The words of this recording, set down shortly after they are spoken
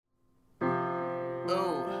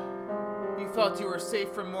Oh, you thought you were safe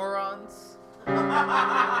from morons?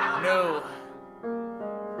 No,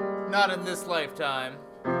 not in this lifetime,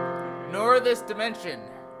 nor this dimension.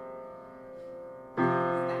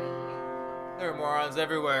 There are morons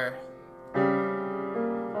everywhere.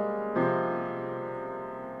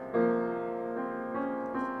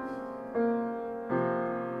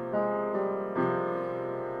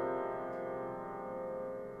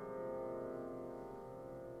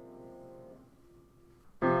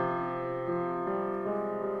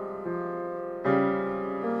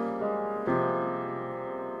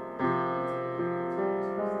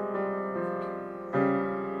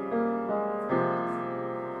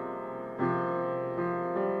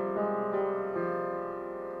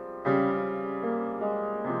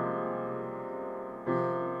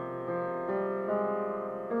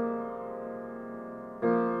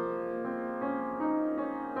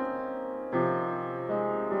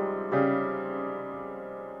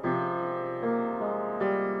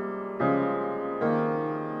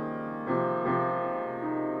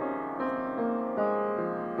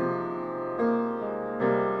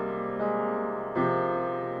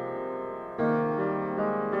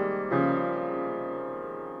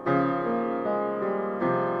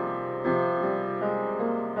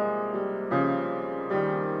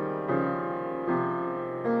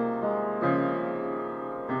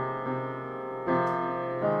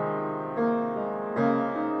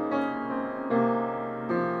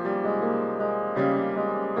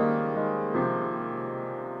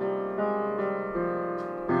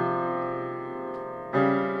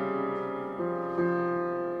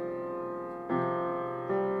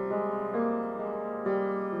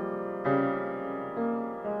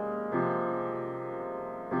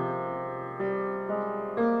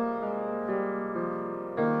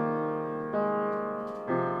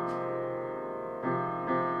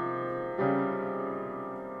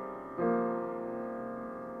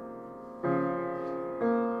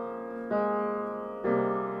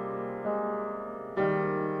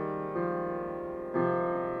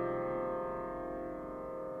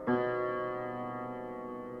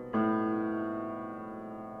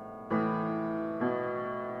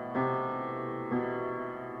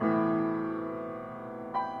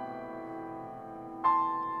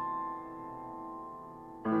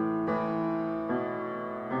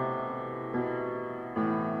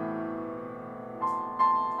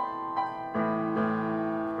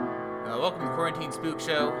 Welcome to the Quarantine Spook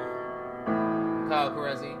Show. I'm Kyle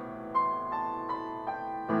Carezzi.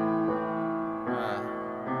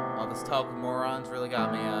 All this talk of morons really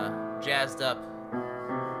got me jazzed up.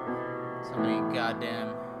 So many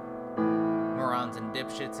goddamn morons and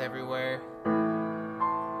dipshits everywhere.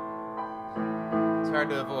 It's hard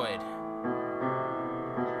to avoid.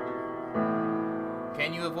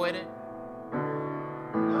 Can you avoid it?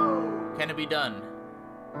 No! Can it be done?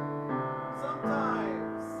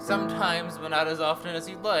 Sometimes, but not as often as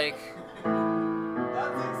you'd like.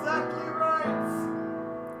 That's exactly right!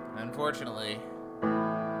 Unfortunately.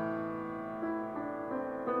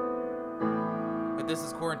 But this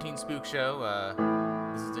is Quarantine Spook Show.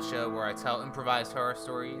 This is the show where I tell improvised horror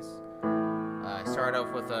stories. I start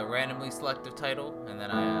off with a randomly selected title, and then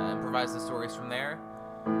I improvise the stories from there.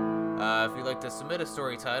 If you'd like to submit a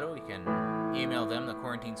story title, you can email them,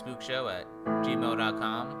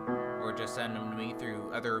 thequarantinespook@gmail.com, or just send them to me through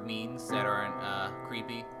other means that aren't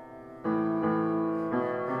creepy.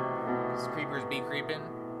 Because creepers be creepin'.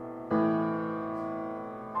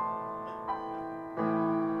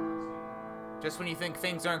 Just when you think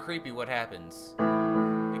things aren't creepy, what happens?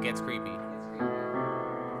 It gets creepy.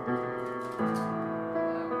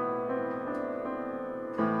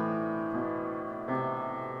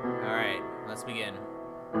 Alright, let's begin.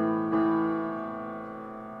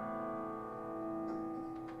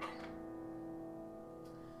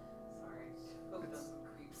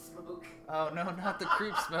 Oh no, not the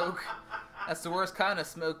creep smoke. That's the worst kind of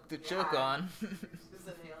smoke to choke on. Just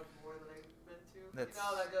inhaled more than I've been to. That's... You know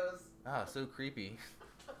how that goes. Ah, so creepy.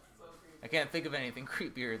 So creepy. I can't think of anything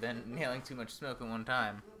creepier than inhaling too much smoke at one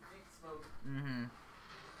time. Creep smoke. Mm-hmm.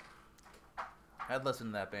 I'd listen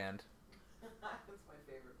to that band. That's my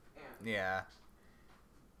favorite band. Yeah.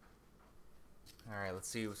 Alright, let's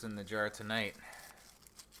see what's in the jar tonight.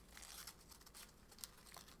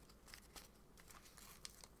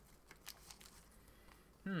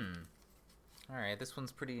 Alright, this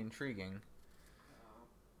one's pretty intriguing.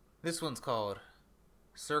 This one's called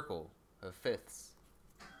Circle of Fifths.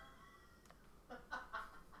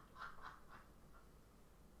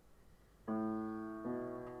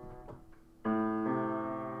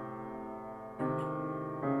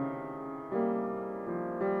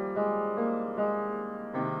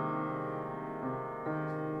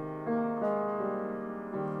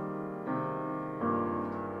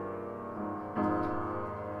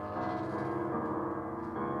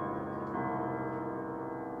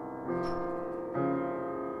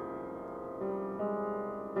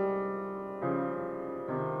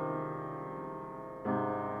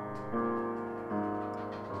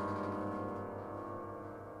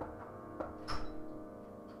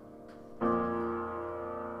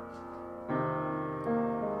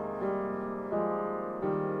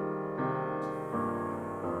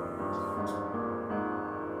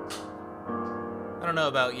 I don't know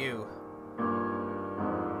about you,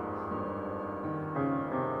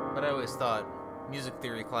 but I always thought music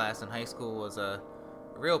theory class in high school was a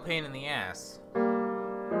real pain in the ass.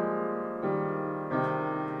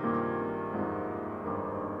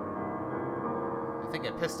 I think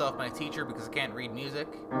I pissed off my teacher because I can't read music.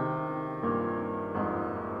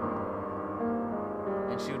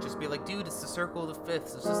 And she would just be like, dude, it's the circle of the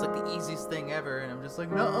fifths. It's just like the easiest thing ever. And I'm just like,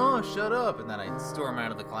 nuh-uh, shut up. And then I'd storm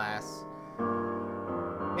out of the class.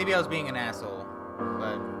 Maybe I was being an asshole,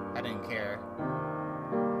 but I didn't care.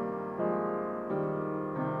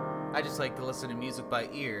 I just like to listen to music by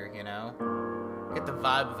ear, you know? Get the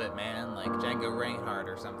vibe of it, man, like Django Reinhardt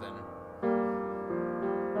or something.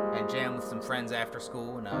 I'd jam with some friends after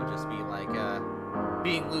school, and I would just be like,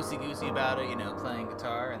 being loosey-goosey about it, you know, playing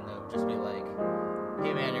guitar, and they would just be like,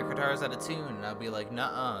 hey man, your guitar's out of tune, and I'd be like,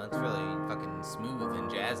 nuh-uh, it's really fucking smooth and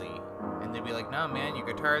jazzy. And they'd be like, no man, your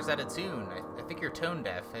guitar's out of tune. I think you're tone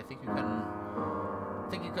deaf. I think you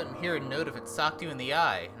couldn't hear a note if it socked you in the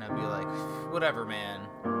eye. And I'd be like, whatever, man.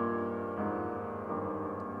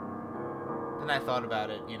 Then I thought about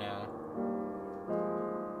it, you know,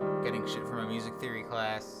 getting shit from a music theory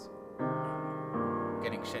class,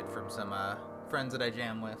 getting shit from some friends that I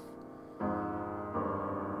jam with.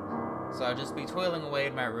 So I'd just be toiling away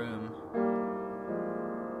in my room,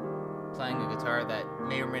 playing a guitar that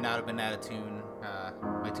may or may not have been out of tune.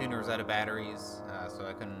 My tuner was out of batteries, so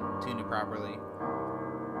I couldn't tune it properly.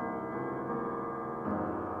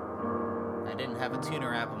 I didn't have a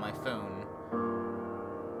tuner app on my phone,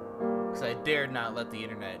 because I dared not let the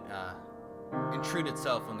internet intrude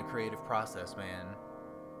itself on the creative process, man.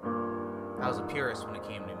 I was a purist when it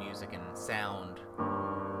came to music and sound.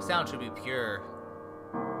 Sound should be pure,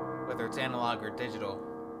 whether it's analog or digital.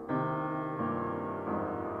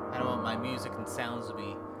 I don't want my music and sounds to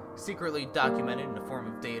be secretly documented in the form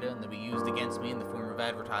of data and to be used against me in the form of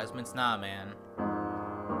advertisements. Nah, man.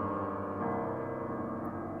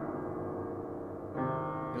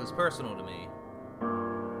 It was personal to me.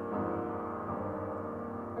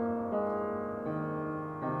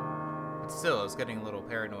 But still, I was getting a little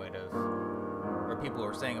paranoid of what people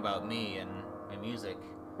were saying about me and my music.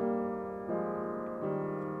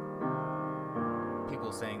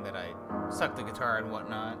 People saying that I sucked the guitar and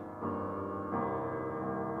whatnot.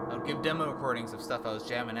 I would give demo recordings of stuff I was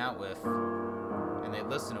jamming out with, and they'd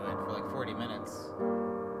listen to it for like 40 minutes.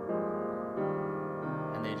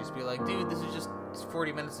 And they'd just be like, dude, this is just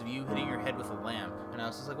 40 minutes of you hitting your head with a lamp. And I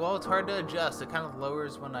was just like, well, it's hard to adjust. It kind of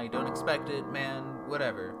lowers when I don't expect it, man.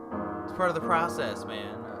 Whatever. It's part of the process,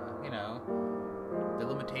 man. You know, the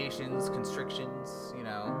limitations, constrictions, you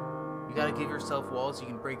know. You gotta give yourself walls you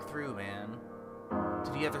can break through, man.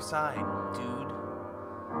 To the other side, dude.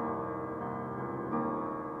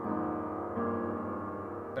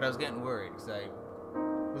 But I was getting worried, because I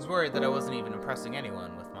was worried that I wasn't even impressing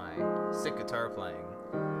anyone with my sick guitar playing.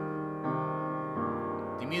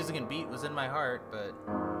 The music and beat was in my heart, but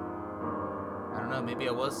I don't know, maybe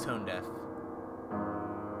I was tone deaf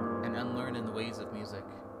and unlearned in the ways of music.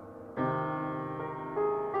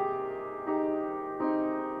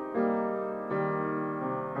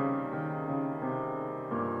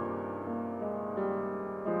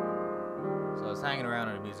 So I was hanging around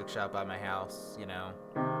in a music shop by my house, you know.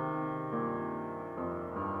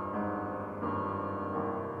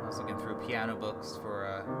 I was looking through piano books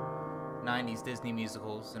for 90s Disney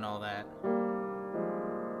musicals and all that.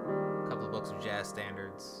 A couple of books of jazz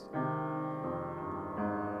standards.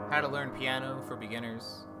 How to learn piano for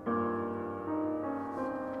beginners.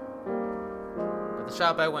 But the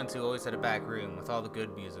shop I went to always had a back room with all the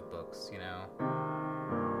good music books, you know.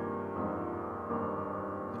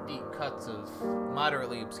 The deep cuts of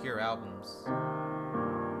moderately obscure albums.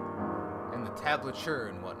 And the tablature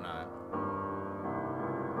and whatnot.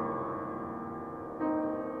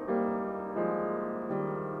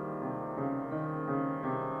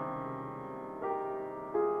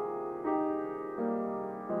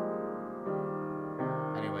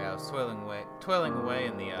 Toiling away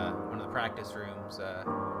in the one of the practice rooms to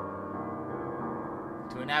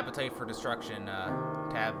an Appetite for Destruction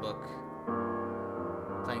tab book,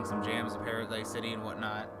 playing some jams of Paradise City and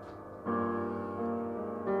whatnot.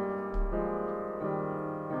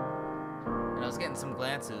 And I was getting some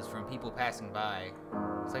glances from people passing by,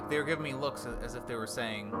 It's like they were giving me looks as if they were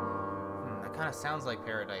saying, that kind of sounds like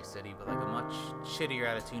Paradise City, but like a much shittier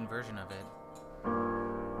out-of-tune version of it.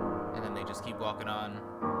 And then they just keep walking on.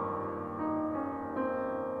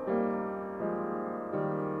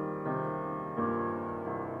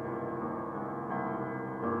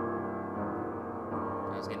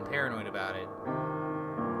 I was getting paranoid about it,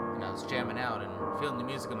 and I was jamming out and feeling the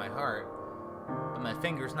music in my heart, but my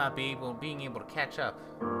fingers not being able to catch up.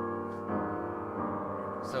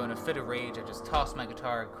 So in a fit of rage, I just tossed my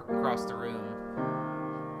guitar across the room.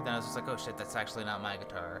 But then I was just like, oh shit, that's actually not my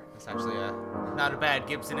guitar. It's actually not a bad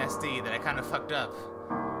Gibson SD that I kind of fucked up.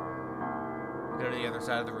 Go to the other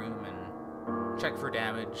side of the room and check for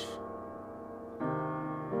damage.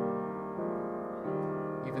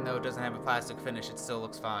 Even though it doesn't have a plastic finish, it still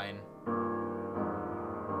looks fine.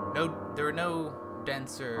 There were no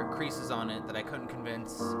dents or creases on it that I couldn't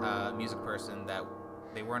convince a music person that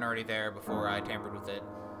they weren't already there before I tampered with it.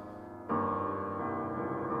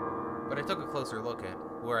 But I took a closer look at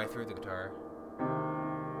where I threw the guitar.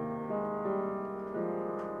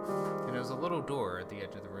 And there was a little door at the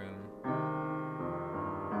edge of the room.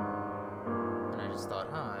 And I just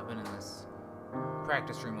thought, I've been in this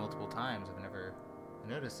practice room multiple times. I've never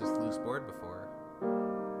noticed this loose board before.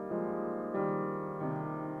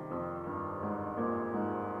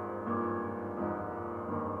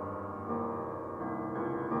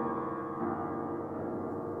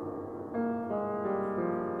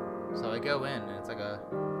 So I go in, and it's like a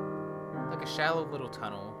shallow little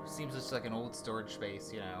tunnel. Seems just like an old storage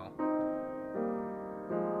space, you know.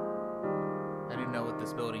 I didn't know what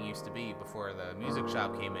this building used to be before the music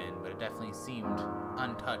shop came in, but it definitely seemed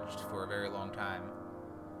untouched for a very long time.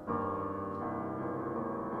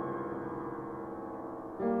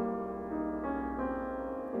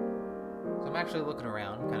 So I'm actually looking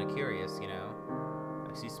around, kind of curious, you know.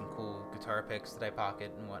 I see some cool guitar picks that I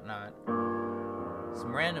pocket and whatnot.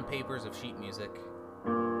 Some random papers of sheet music.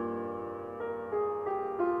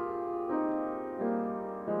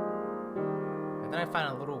 And then I find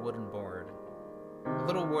a little wooden board. A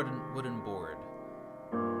little wooden board.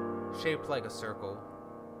 Shaped like a circle.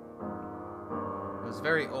 It was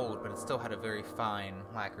very old, but it still had a very fine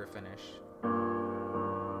lacquer finish.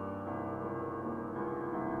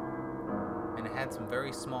 And it had some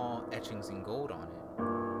very small etchings in gold on it.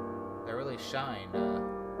 That really shined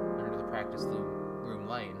under the practice room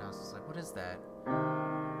light, and I was just like, what is that?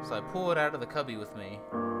 So I pull it out of the cubby with me,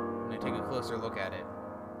 and I take a closer look at it.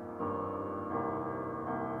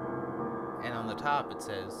 And on the top it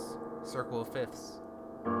says, Circle of Fifths.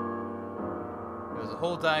 It was a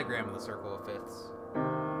whole diagram of the Circle of Fifths.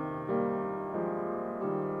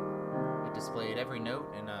 It displayed every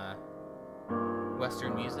note in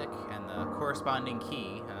Western music and the corresponding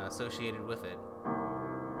key associated with it.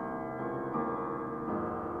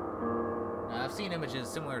 I've seen images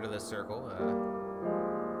similar to this circle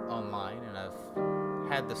online, and I've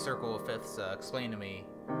had the Circle of Fifths explained to me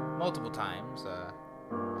multiple times. I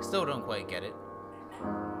still don't quite get it.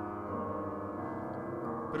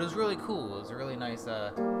 But it was really cool. It was a really nice,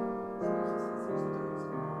 a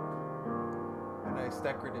nice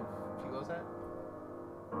decorative. What was that?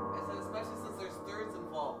 I said, especially since there's thirds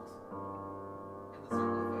involved in the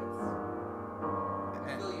Circle of Fifths.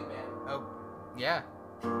 I feel you, man. Oh, yeah.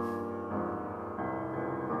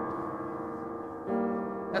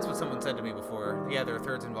 That's what someone said to me before. Yeah, there are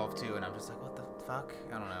thirds involved too, and I'm just like, what the fuck?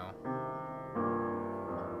 I don't know.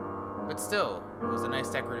 But still, it was a nice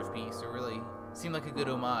decorative piece. It really seemed like a good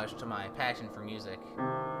homage to my passion for music.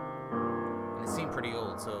 And it seemed pretty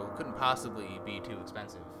old, so it couldn't possibly be too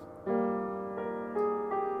expensive.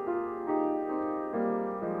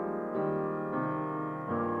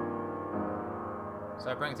 So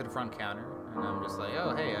I bring it to the front counter, and I'm just like,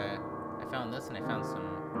 oh, hey, I found this, and I found some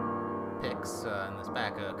picks in this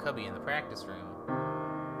back cubby in the practice room.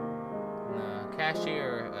 And the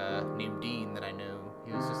cashier named Dean that I knew,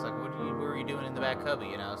 he was just like, what were you doing in the back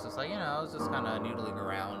cubby? And I was just like, I was just kind of noodling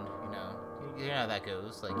around, you know how that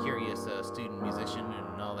goes, like curious student musician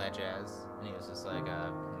and all that jazz. And he was just like,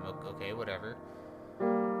 okay, whatever.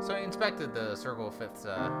 So I inspected the Circle of Fifths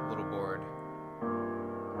little board.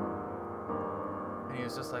 And he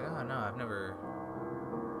was just like, oh no, I've never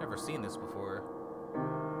seen this before.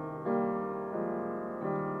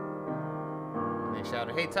 And they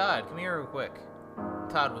shouted, hey Todd, come here real quick.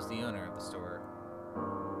 Todd was the owner of the store.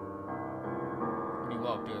 And he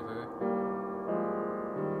walked over.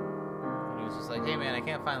 And he was just like, hey man, I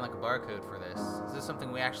can't find like a barcode for this. Is this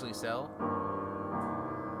something we actually sell?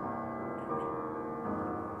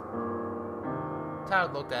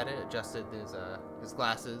 Todd looked at it, adjusted his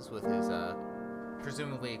glasses with his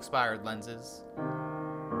presumably expired lenses,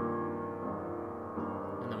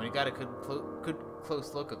 when he got a good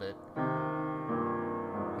close look of it, he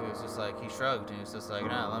was just like, he shrugged, and he was just like,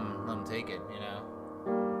 no, let him take it, you know?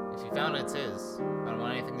 If he found it, it's his. I don't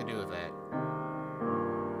want anything to do with that.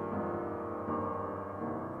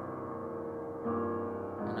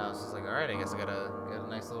 And I was just like, alright, I guess I got a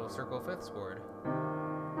nice little Circle of Fifths board.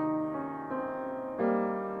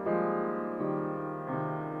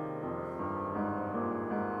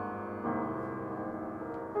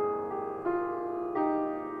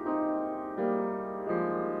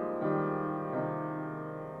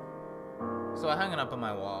 So I hung it up on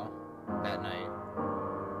my wall that night,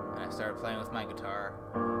 and I started playing with my guitar.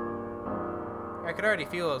 I could already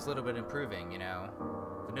feel I was a little bit improving, you know.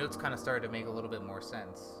 The notes kind of started to make a little bit more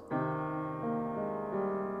sense.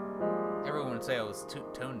 Everyone would say I was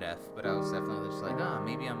tone deaf, but I was definitely just like,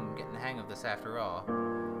 maybe I'm getting the hang of this after all.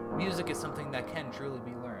 Music is something that can truly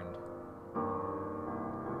be learned.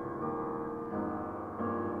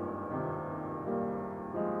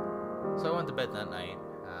 So I went to bed that night,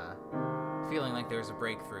 feeling like there was a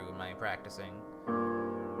breakthrough in my practicing.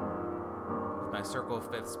 With my Circle of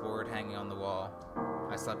Fifths board hanging on the wall,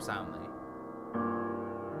 I slept soundly.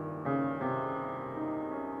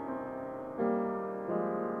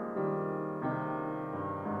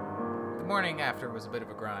 The morning after was a bit of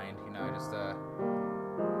a grind, you know. I just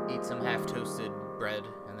eat some half-toasted bread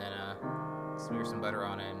and then smear some butter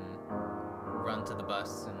on it and run to the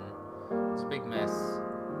bus, and it was a big mess.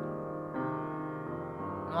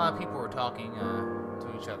 A lot of people were talking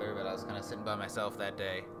to each other, but I was kind of sitting by myself that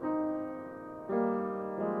day.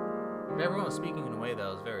 But everyone was speaking in a way that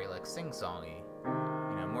was very, like, sing-songy,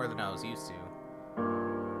 you know, more than I was used to.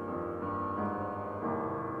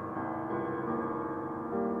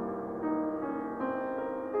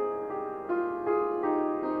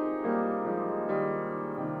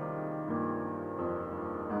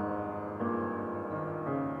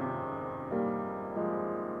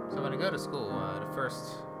 So when I go to school, the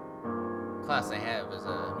first class I have is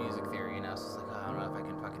music theory, and I was just like, I don't know if I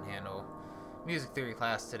can fucking handle music theory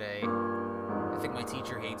class today. I think my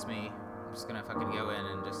teacher hates me. I'm just gonna fucking go in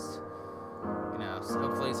and just, you know, so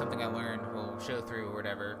hopefully something I learned will show through or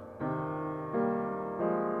whatever.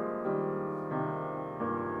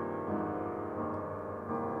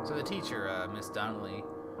 So the teacher, Miss Donnelly,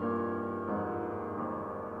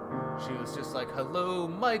 she was just like, hello,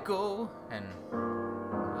 Michael, and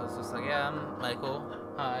I was just like, yeah, I'm Michael,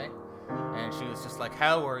 hi. And she was just like,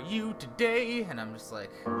 how are you today? And I'm just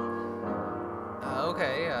like,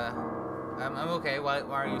 okay, I'm okay, why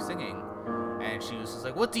are you singing? And she was just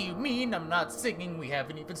like, what do you mean I'm not singing? We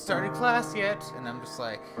haven't even started class yet. And I'm just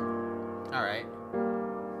like, alright.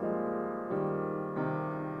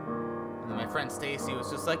 And then my friend Stacy was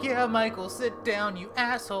just like, yeah, Michael, sit down, you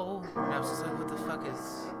asshole. And I was just like, what the fuck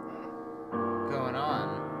is going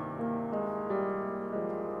on?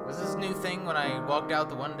 Was this new thing when I walked out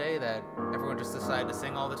the one day that everyone just decided to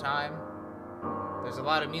sing all the time? There's a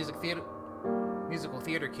lot of musical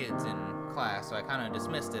theater kids in class, so I kind of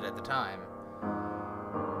dismissed it at the time.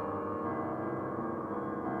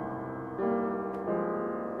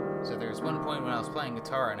 So there was one point when I was playing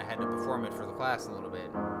guitar and I had to perform it for the class a little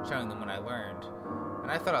bit, showing them what I learned.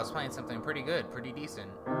 And I thought I was playing something pretty good, pretty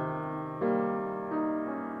decent.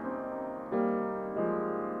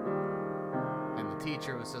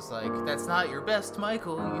 Teacher was just like, that's not your best,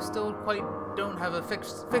 Michael. You still quite don't have a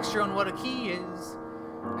fixture on what a key is.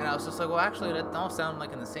 And I was just like, well, actually, that all sound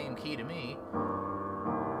like in the same key to me.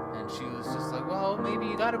 And she was just like, well, maybe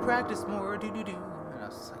you gotta practice more, do-do-do. And I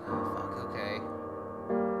was just like, oh, fuck, okay.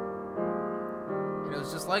 And it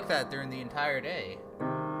was just like that during the entire day.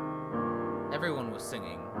 Everyone was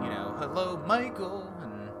singing, you know, hello, Michael,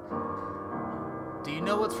 and do you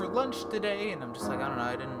know what's for lunch today? And I'm just like, I don't know,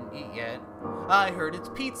 I didn't eat yet. I heard it's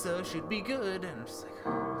pizza, should be good. And I'm just like,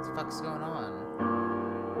 what the fuck's going on?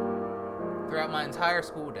 Throughout my entire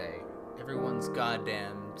school day, everyone's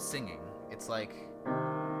goddamn singing. It's like,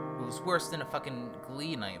 it was worse than a fucking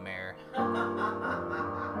Glee nightmare.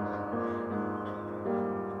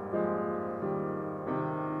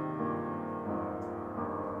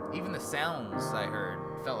 Even the sounds I heard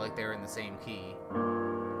felt like they were in the same key.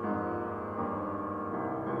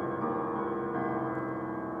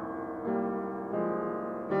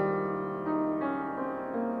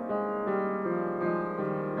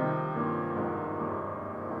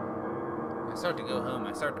 I start to go home,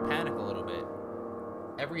 I start to panic a little bit.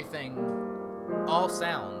 Everything, all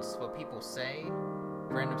sounds, what people say,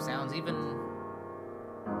 random sounds, even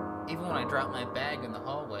when I drop my bag in the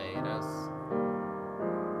hallway, it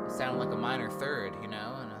sounded like a minor third, you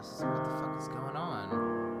know, and I was just like, what the fuck is going on?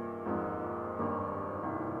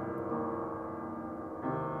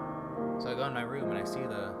 So I go in my room and I see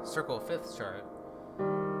the circle of fifths chart.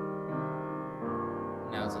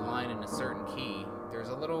 Now it's aligned in a certain key. There's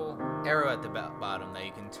a little arrow at the bottom that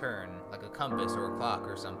you can turn, like a compass or a clock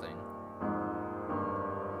or something.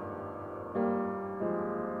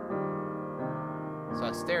 So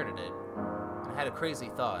I stared at it, and I had a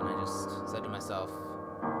crazy thought, and I just said to myself,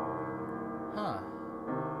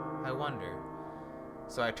 I wonder.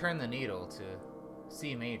 So I turned the needle to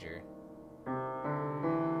C major.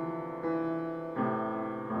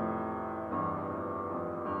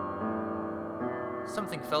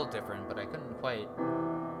 Something felt different, but I couldn't quite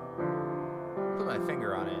put my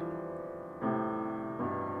finger on it.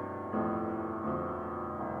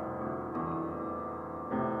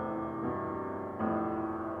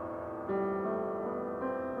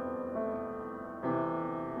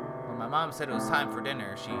 When my mom said it was time for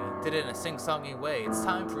dinner, she did it in a sing-songy way. It's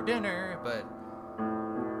time for dinner, but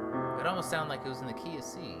it almost sounded like it was in the key of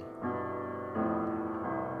C.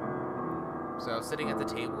 So I was sitting at the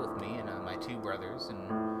table with me and my two brothers,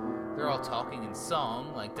 and they're all talking in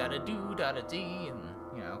song, like da-da-doo, da-da-dee, and,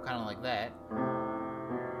 kind of like that.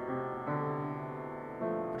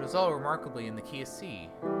 But it was all remarkably in the key of C.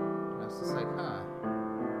 And I was just like,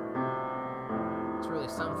 it's really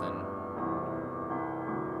something.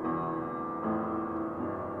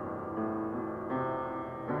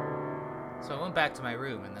 So I went back to my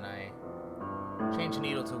room, and then I changed the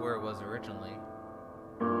needle to where it was originally.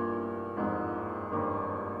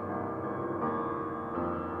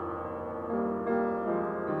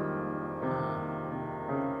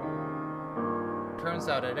 Turns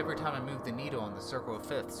out that every time I moved the needle on the circle of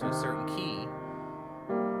fifths to a certain key,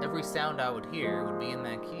 every sound I would hear would be in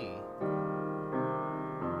that key.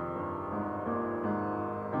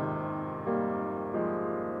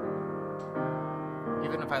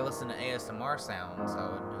 Even if I listened to ASMR sounds, it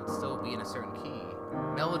would still be in a certain key.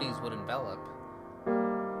 Melodies would envelop.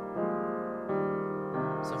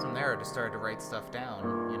 So from there I just started to write stuff down,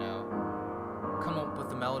 come up with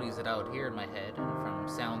the melodies that I would hear in my head and from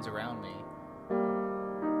sounds around me.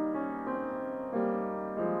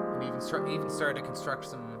 Even started to construct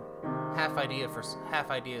some half ideas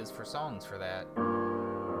for songs for that,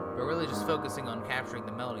 but really just focusing on capturing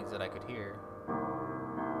the melodies that I could hear.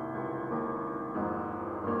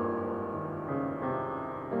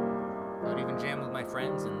 I would even jam with my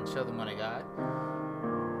friends and show them what I got,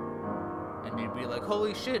 and they'd be like,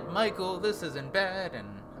 "Holy shit, Michael, this isn't bad,"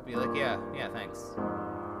 and I'd be like, "Yeah, thanks.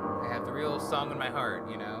 I have the real song in my heart,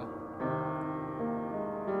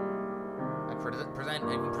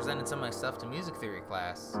 I even presented some of my stuff to music theory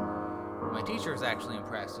class. My teacher was actually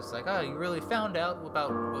impressed. Just like, "Oh, you really found out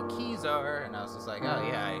about what keys are?" And I was just like, "Oh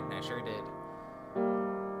yeah, I sure did."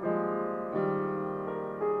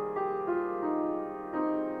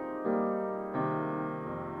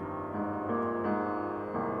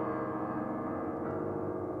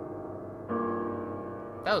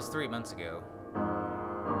 That was 3 months ago.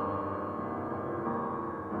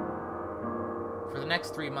 For the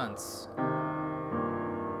next 3 months,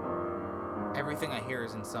 everything I hear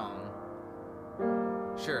is in song.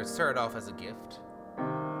 Sure, it started off as a gift,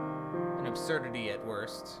 an absurdity at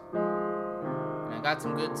worst, and I got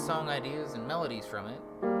some good song ideas and melodies from it,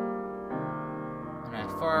 and I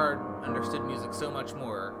far understood music so much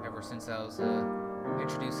more ever since I was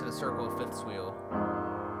introduced to the circle of fifths wheel,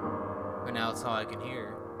 but now it's all I can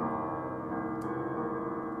hear.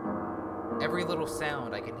 Every little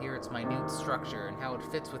sound, I can hear its minute structure and how it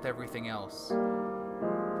fits with everything else.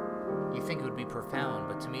 You think it would be profound,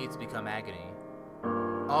 but to me it's become agony.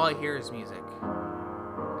 All I hear is music,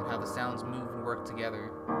 and how the sounds move and work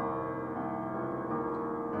together.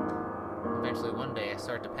 Eventually one day I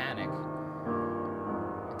start to panic.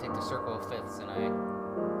 I take the circle of fifths and I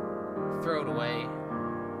throw it away.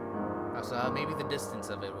 I thought maybe the distance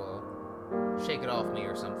of it will shake it off me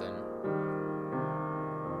or something.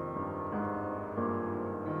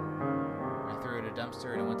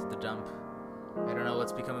 Dumpster, and it went to the dump. I don't know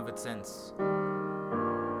what's become of it since,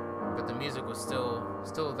 but the music was still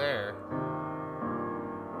there.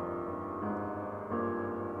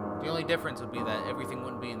 The only difference would be that everything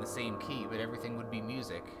wouldn't be in the same key, but everything would be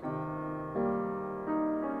music.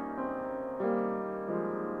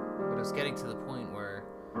 But it was getting to the point where,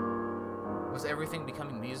 was everything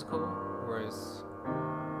becoming musical, or is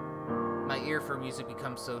my ear for music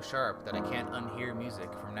become so sharp that I can't unhear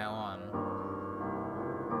music from now on?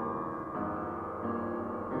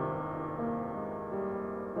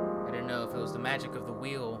 If it was the magic of the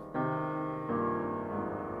wheel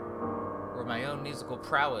or my own musical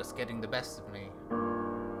prowess getting the best of me.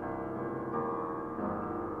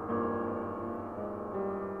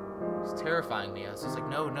 was terrifying me. I was just like,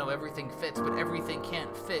 no, everything fits, but everything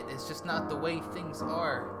can't fit. It's just not the way things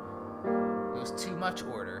are. It was too much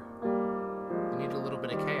order. I need a little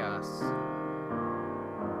bit of chaos.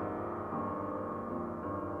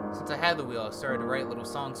 Since I had the wheel, I started to write little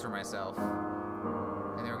songs for myself.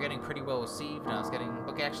 And they were getting pretty well received, and I was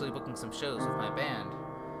actually booking some shows with my band.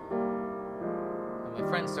 And my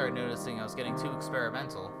friends started noticing I was getting too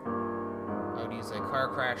experimental. I would use like car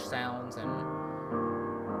crash sounds and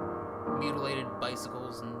mutilated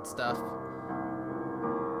bicycles and stuff.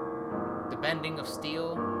 The bending of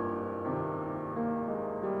steel.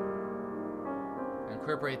 And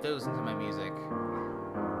incorporate those into my music.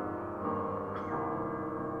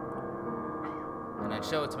 And I'd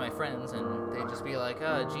show it to my friends, and they'd just be like,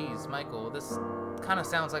 oh, geez, Michael, this kind of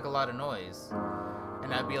sounds like a lot of noise.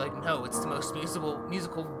 And I'd be like, no, it's the most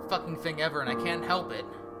musical fucking thing ever, and I can't help it.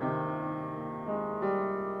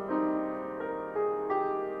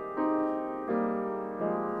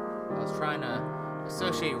 I was trying to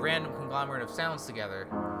associate random conglomerate of sounds together.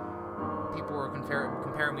 People were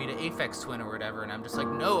comparing me to Aphex Twin or whatever, and I'm just like,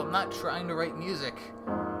 no, I'm not trying to write music.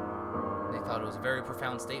 They thought it was a very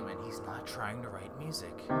profound statement. He's not trying to write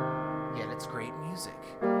music, yet it's great music.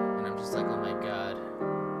 And I'm just like, oh my god.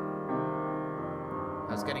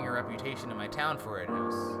 I was getting a reputation in my town for it, and I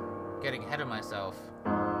was getting ahead of myself. I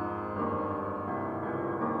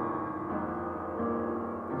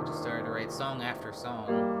just started to write song after song,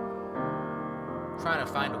 trying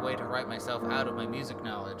to find a way to write myself out of my music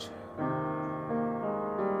knowledge.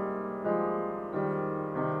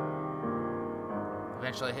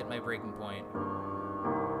 Eventually I hit my breaking point.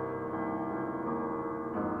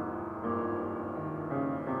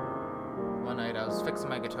 One night I was fixing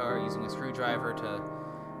my guitar using a screwdriver to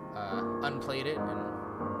unplate it and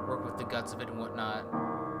work with the guts of it and whatnot.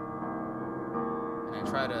 And I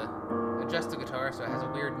try to adjust the guitar so it has a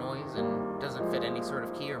weird noise and doesn't fit any sort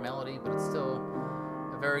of key or melody, but it's still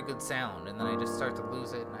a very good sound. And then I just start to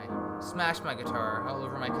lose it, and I smash my guitar all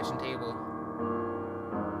over my kitchen table.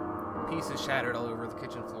 Pieces shattered all over the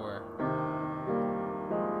kitchen floor.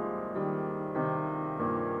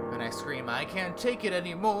 And I scream, I can't take it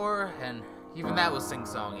anymore, and even that was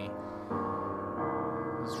sing-songy.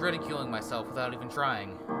 I was ridiculing myself without even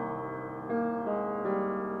trying.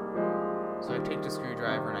 So I take the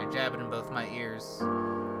screwdriver and I jab it in both my ears.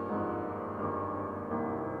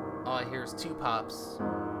 All I hear is 2 pops,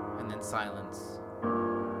 and then silence.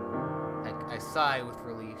 I sigh with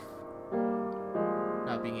relief,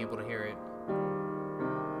 not being able to hear it.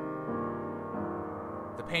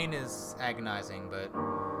 The pain is agonizing, but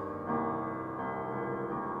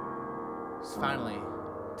just finally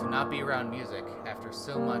to not be around music after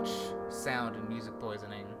so much sound and music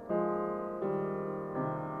poisoning.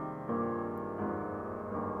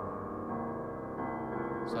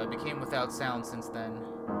 So I became without sound since then,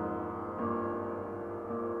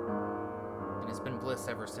 and it's been bliss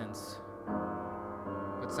ever since.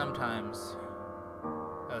 But sometimes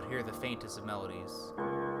I would hear the faintest of melodies.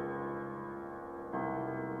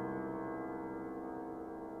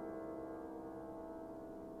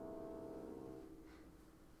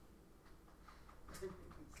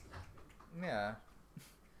 Yeah.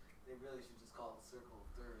 They really should just call it the circle of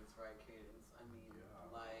thirds, right, Cadence? I mean,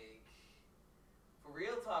 like, for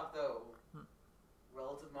real talk though,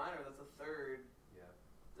 relative minor, that's a third. Yeah.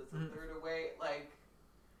 That's a third away. Like,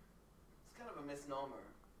 it's kind of a misnomer,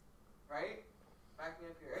 right? Back me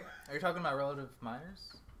up here. Are you talking about relative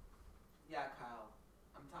minors? Yeah, Kyle.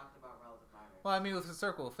 I'm talking about relative minor. Well, I mean, with the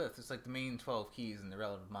circle of fifths, it's like the main 12 keys, and the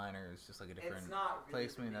relative minor is just like a different It's not really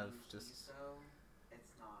placement the of main just. keys, though.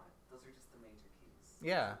 It's not. Those are just the major keys.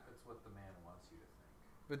 Yeah, That's what the man wants you to think.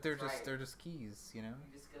 but they're That's just right. they're just keys, you know.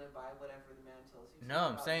 You're just gonna buy whatever the man tells you to. No,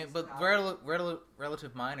 I'm about saying, this but power.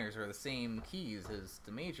 relative minors are the same keys as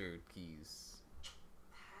the major keys.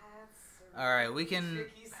 That's a All right, we really can-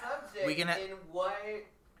 tricky subject. we can ha- in what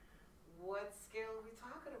scale are we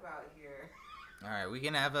talking about here? All right, we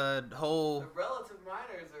can have a whole The relative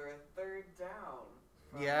minors are a third down.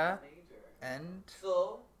 From Yeah. the major. end,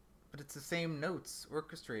 So but it's the same notes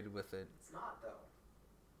orchestrated with it. it's not though.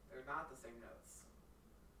 They're not the same notes.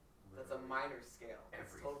 That's a minor scale.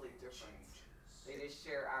 It's totally different. They just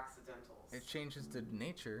share accidentals. It changes the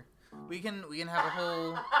nature. We can have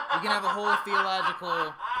a whole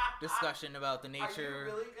theological discussion about the Are nature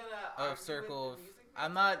you really gonna of argue circle. with the music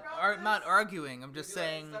I'm major not about not this? arguing. I'm Would just you like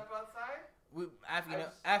to saying. Step outside?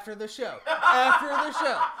 After the show. After the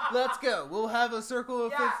show. Let's go. We'll have a circle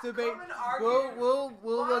of fifths debate. Come and argue. We'll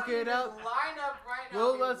Why look don't you it just out. Line up right now.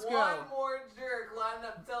 Well, Be let's one go. more jerk line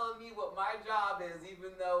up telling me what my job is,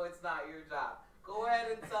 even though it's not your job. Go Go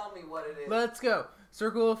ahead and tell me what it is. Let's go.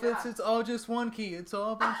 Circle of fifths, Yeah. it's all just one key. It's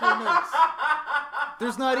all a bunch of notes.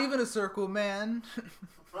 There's not even a circle, man.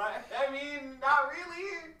 I mean, not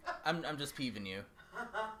really. I'm just peeving you.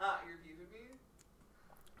 You're peeving me?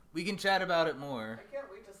 We can chat about it more. I can't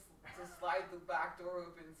wait to slide the back door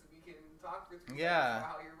open so we can talk for 3 Yeah. seconds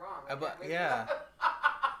about how you're wrong. I But- can't wait for yeah. that.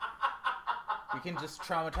 We can just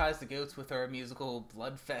traumatize the goats with our musical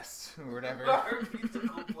Bloodfest or whatever. Our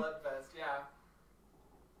musical Bloodfest, yeah.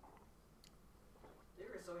 They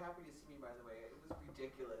were so happy to see me, by the way. It was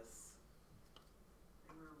ridiculous.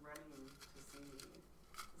 They were running to see me.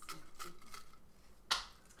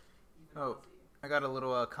 Even Oh. Ozzy. I got a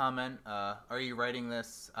little comment. Are you writing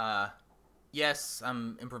this? Yes,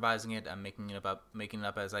 I'm improvising it. I'm making it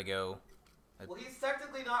up as I go. Well, he's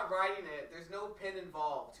technically not writing it. There's no pen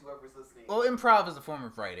involved, whoever's listening. Well, improv is a form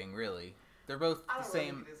of writing, really. They're both I the don't really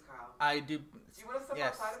same. think it is, Kyle. I do. Do you want to step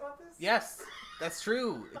yes. outside about this? Yes, that's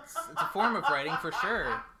true. It's a form of writing for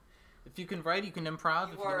sure. If you can write, you can improv.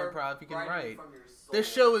 If you can improv, you can writing write. from your soul. This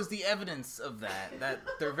show is the evidence of that. That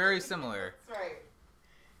they're very similar. That's right.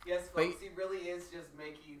 Yes, But- folks, he really is just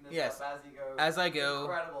making this Yes, up as he goes. as I go.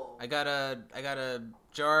 Incredible. I got a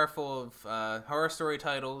jar full of horror story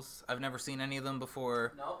titles. I've never seen any of them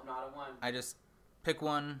before. Nope, not a one. I just pick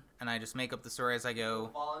one and I just make up the story as I go.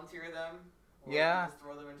 Volunteer them. Or Yeah. Just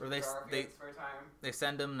throw them into Or the they- jar if you they- have spare time. They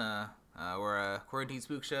send them to we're Quarantine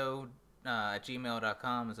Spook Show at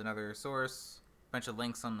gmail.com is another source. Bunch of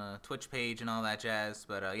links on the Twitch page and all that jazz.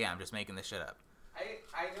 But yeah, I'm just making this shit up. I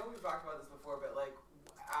know we've talked about this before, but like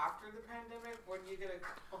after the pandemic, when are you gonna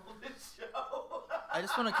call this show? I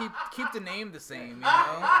just want to keep the name the same, you know.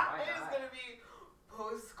 Why It's not? gonna be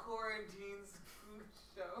post-quarantine spook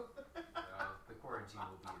show. The quarantine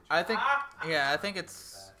will be a I think yeah, I think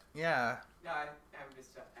it's yeah. No, I'm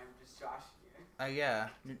just joshing you. Yeah,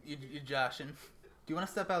 you joshing. Do you want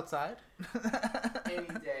to step outside? Any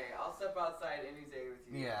day, I'll step outside any day with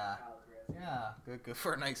you. Yeah. Kyle Chris. Yeah, good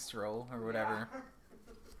for a nice stroll or whatever. Yeah.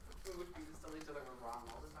 We would be just telling each other we're wrong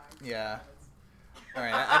all the time. Yeah. All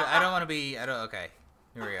right, I don't want to be. Okay,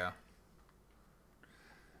 here we go.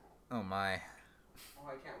 Oh my. Oh,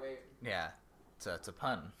 I can't wait. Yeah, it's a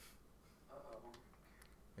pun. Uh-oh.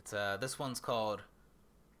 It's this one's called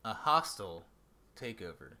a hostile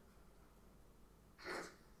takeover.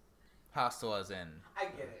 Hostile as in I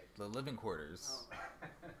get it. the living quarters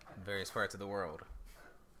Oh, in various parts of the world.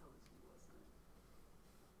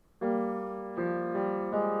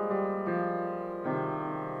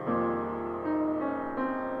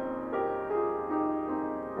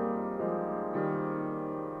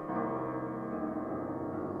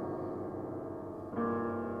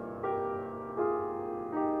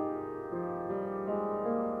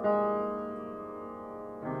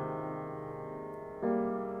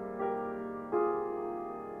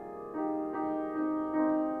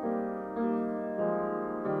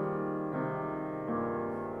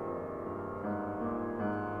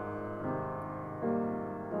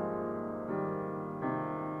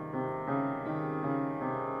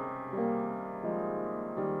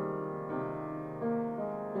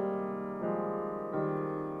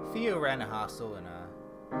 Theo ran a hostel in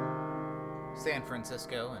San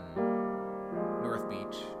Francisco and North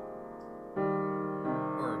Beach.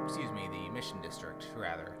 Or, excuse me, the Mission District,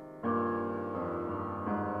 rather.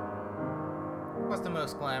 It was the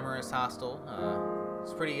most glamorous hostel.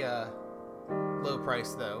 It's pretty low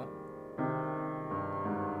price, though.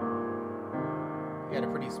 He had a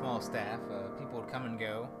pretty small staff. People would come and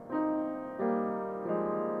go.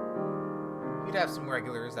 You'd have some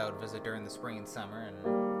regulars that would visit during the spring and summer, and it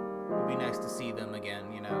would be nice to see them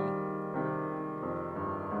again, you know.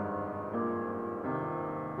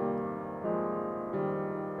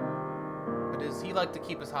 But he liked to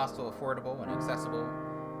keep his hostel affordable and accessible.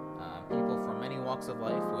 People from many walks of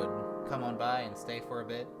life would come on by and stay for a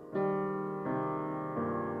bit.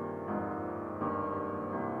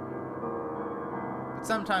 But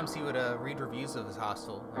sometimes he would read reviews of his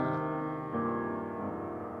hostel.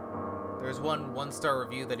 There was one one-star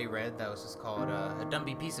review that he read that was just called a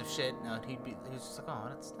dumpy piece of shit. He was just like, oh,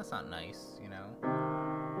 that's not nice, you know.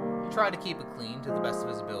 He tried to keep it clean to the best of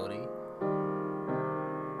his ability,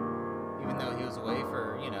 even though he was away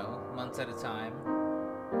for, you know, months at a time.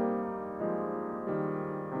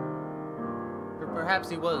 Or perhaps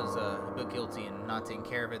he was a bit guilty in not taking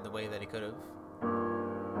care of it the way that he could have.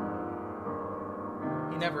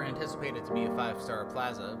 He never anticipated it to be a 5-star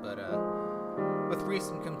plaza, but with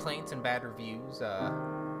recent complaints and bad reviews, there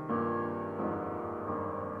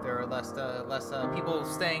are less people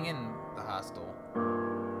staying in the hostel.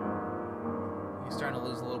 He's starting to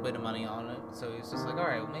lose a little bit of money on it, so he's just like, all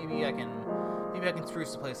right, well, maybe I can maybe I can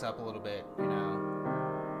spruce the place up a little bit, you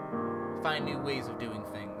know, find new ways of doing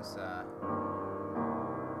things.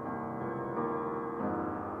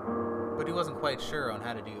 But he wasn't quite sure on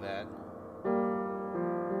how to do that.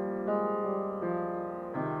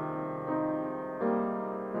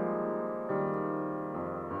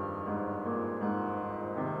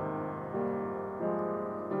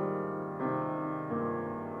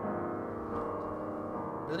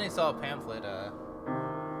 But then he saw a pamphlet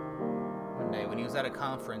one day when he was at a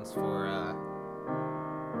conference for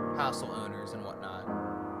hostel owners and whatnot.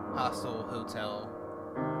 Hostel, hotel,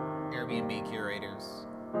 Airbnb curators.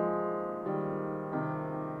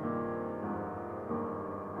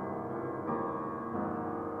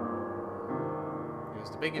 It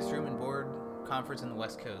was the biggest room and board conference in the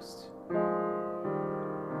West Coast.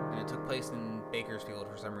 And it took place in Bakersfield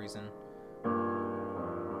for some reason.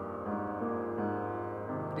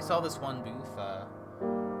 He saw this one booth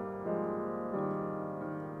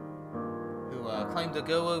who claimed to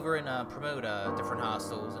go over and promote different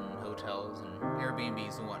hostels and hotels and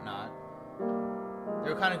Airbnbs and whatnot. They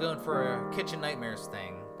were kind of going for a Kitchen Nightmares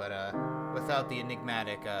thing, but without the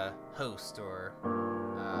enigmatic host or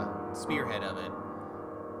spearhead of it.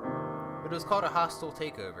 But it was called a hostel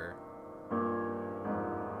takeover.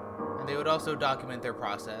 And they would also document their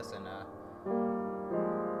process and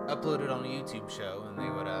upload it on a YouTube show, and they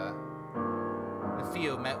would and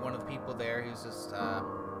Theo met one of the people there. He was just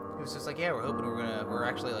like, yeah, we're hoping we're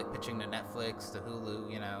actually like pitching to Netflix, to Hulu,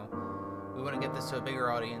 you know, we want to get this to a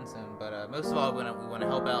bigger audience, and but most of all we want to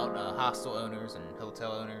help out hostel owners and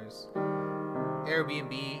hotel owners,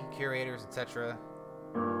 Airbnb curators, etc.,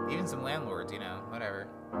 even some landlords, you know, whatever.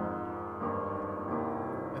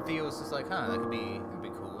 And Theo was just like, that'd be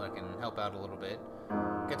cool. I can help out a little bit,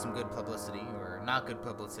 get some good publicity or not good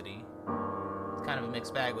publicity. It's kind of a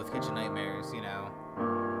mixed bag with Kitchen Nightmares, you know.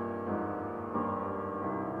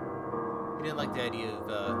 He didn't like the idea of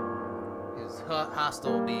his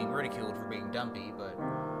hostel being ridiculed for being dumpy, but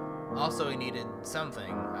also he needed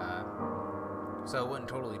something, so it wouldn't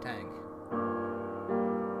totally tank.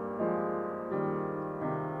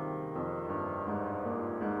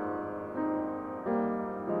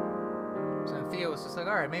 So Theo was just like,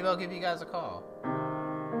 alright, maybe I'll give you guys a call.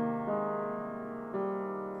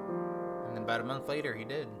 About a month later, he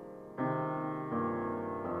did.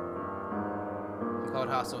 He called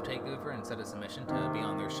Hostel Takeover and set a submission to be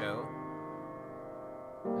on their show.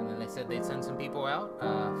 And then they said they'd send some people out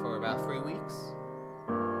for about 3 weeks.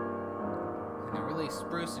 And they really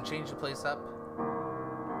spruced and changed the place up.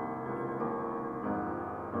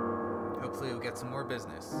 Hopefully we'll get some more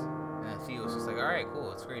business. And Theo was just like, alright,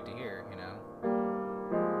 cool, it's great to hear, you know.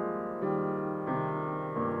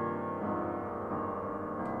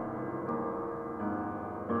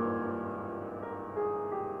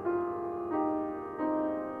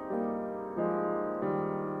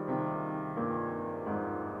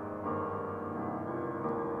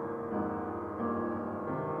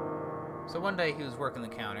 So one day he was working the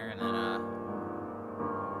counter, and then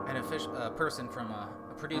a person from a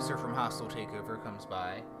producer from Hostel Takeover comes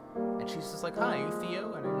by, and she's just like, "Hi, you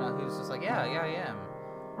Theo?" And he was just like, "Yeah, I am."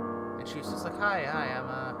 And she was just like, "Hi,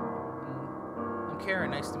 I'm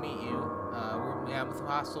Karen. Nice to meet you. We're with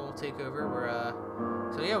Hostel Takeover.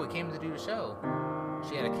 We came to do the show."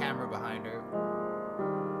 She had a camera behind her.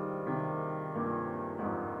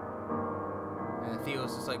 And Theo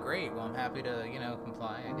was just like, great, well, I'm happy to, you know,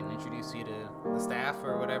 comply. I can introduce you to the staff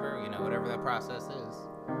or whatever, you know, whatever that process is.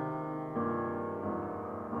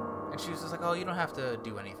 And she was just like, oh, you don't have to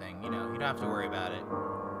do anything, you know, you don't have to worry about it.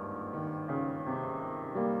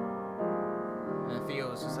 And Theo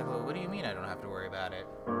was just like, well, what do you mean I don't have to worry about it?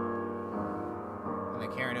 And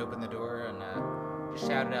then Karen opened the door and just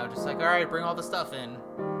shouted out, just like, all right, bring all the stuff in.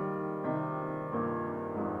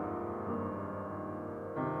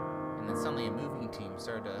 And then suddenly a moving team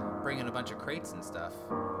started to bring in a bunch of crates and stuff.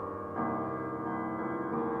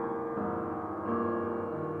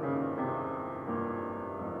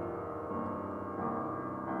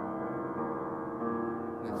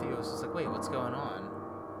 And then Theo was just like, wait, what's going on?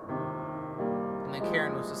 And then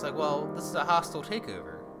Karen was just like, well, this is a hostile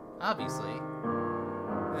takeover, obviously.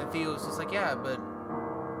 And then Theo was just like, yeah, but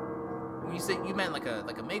when you say, you meant like a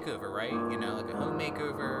makeover, right? You know, like a home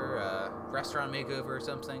makeover, restaurant makeover or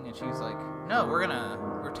something. And she's like, no, we're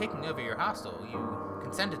taking over your hostel. You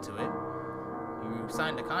consented to it. You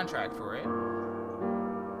signed a contract for it.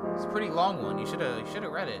 It's a pretty long one. You should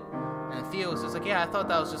have read it. And Theo was just like, yeah, I thought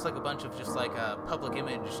that was just like a bunch of just like public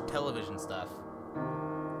image television stuff.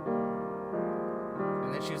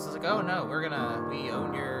 And then she was just like, oh no, we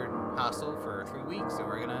own your hostel for 3 weeks, and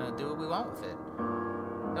we're gonna do what we want with it.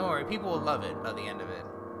 Don't worry, people will love it by the end of it.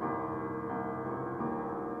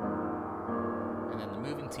 And then the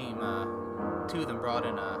moving team, two of them brought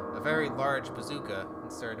in a very large bazooka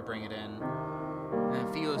and started to bring it in. And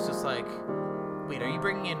then Theo's just like, wait, are you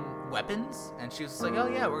bringing in weapons? And she was just like, oh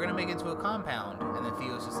yeah, we're gonna make it into a compound. And then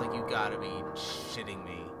Theo's just like, you gotta be shitting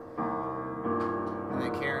me. And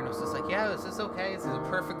then Karen was just like, yeah, this is okay. This is a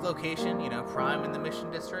perfect location, you know, prime in the Mission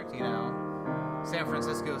District, you know. San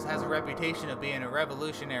Francisco has a reputation of being a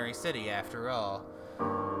revolutionary city, after all.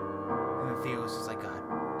 And then Theo was just like, God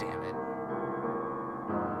damn it.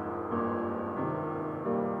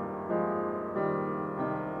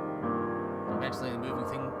 Eventually, the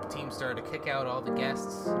moving team started to kick out all the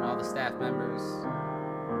guests and all the staff members.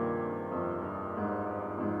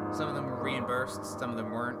 Some of them were reimbursed, some of them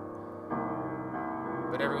weren't.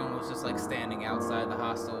 But everyone was just like standing outside the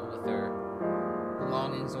hostel with their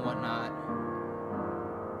belongings and whatnot.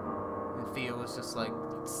 And Theo was just like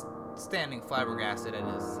standing flabbergasted at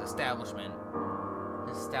his establishment,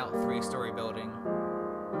 his stout 3-story building.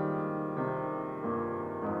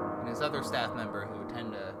 And his other staff member who would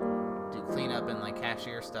tend to do cleanup and like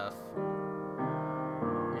cashier stuff,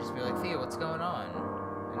 he'd just be like, Theo, what's going on?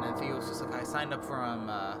 And then Theo was just like, I signed up for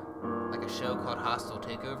like a show called Hostile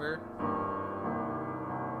Takeover.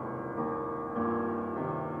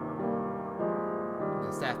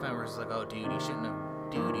 Staff members like, oh dude, you shouldn't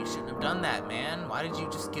have done that, man. Why did you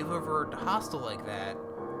just give over to Hostile like that?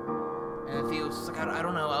 And Theo was just like, I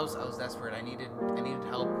don't know, I was desperate. I needed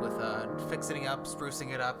help with fixing it up,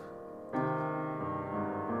 sprucing it up.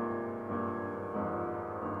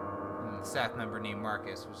 And the staff member named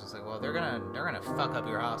Marcus was just like, well, they're gonna fuck up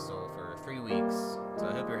your hostel for 3 weeks, so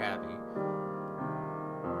I hope you're happy.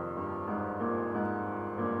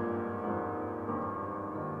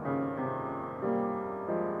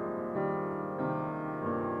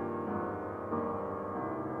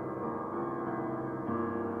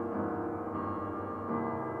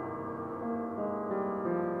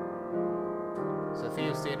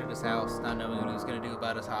 Theo stayed at his house, not knowing what he was going to do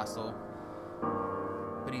about his hostel.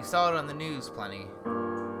 But he saw it on the news plenty.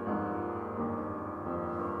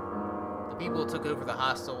 The people who took over the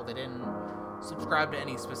hostel, they didn't subscribe to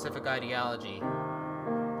any specific ideology.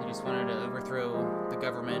 They just wanted to overthrow the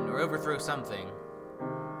government or overthrow something.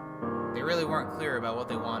 They really weren't clear about what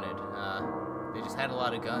they wanted. They just had a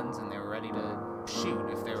lot of guns and they were ready to shoot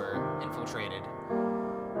if they were infiltrated.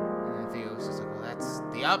 And then Theo was just like, well, that's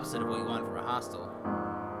the opposite of what you want from a hostel.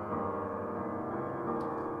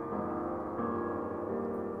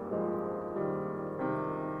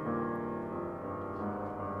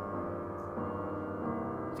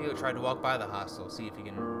 Theo tried to walk by the hostel, see if he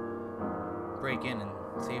can break in and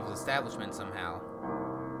save his establishment somehow.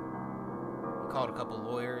 He called a couple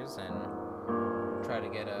lawyers and tried to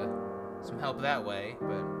get some help that way,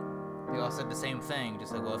 but they all said the same thing,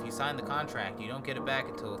 just like, well, if you sign the contract, you don't get it back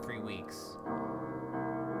until 3 weeks.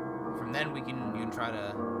 From then you can try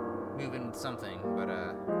to move in with something, but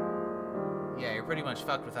yeah, you're pretty much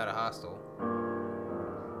fucked without a hostel.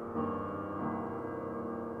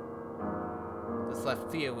 This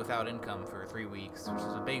left Theo without income for 3 weeks, which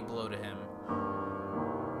was a big blow to him.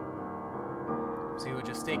 So he would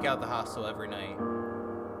just stake out the hostel every night,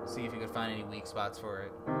 see if he could find any weak spots for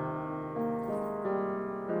it.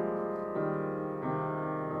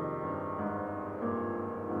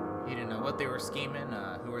 He didn't know what they were scheming,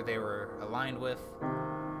 who they were aligned with,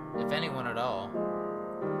 if anyone at all.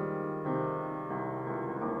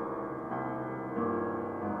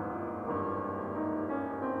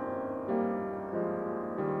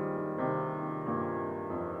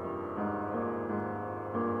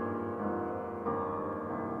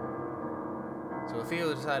 So what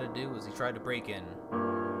Theo decided to do was he tried to break in.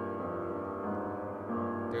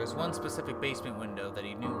 There was one specific basement window that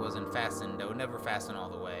he knew wasn't fastened, that would never fasten all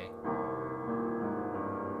the way.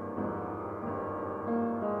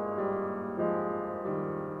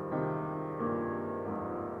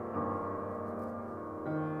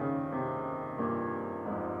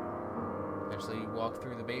 Eventually he walked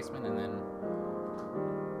through the basement and then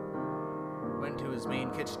went to his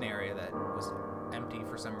main kitchen area that was empty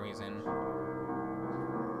for some reason.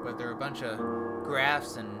 But there were a bunch of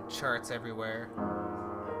graphs and charts everywhere.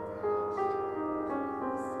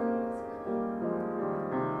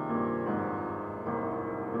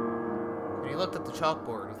 And he looked at the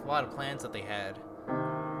chalkboard with a lot of plans that they had.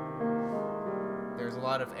 There's a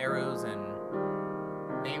lot of arrows and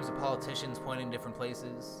names of politicians pointing different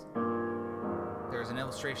places. There's an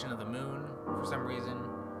illustration of the moon for some reason,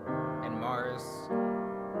 and Mars.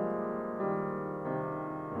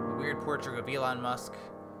 A weird portrait of Elon Musk.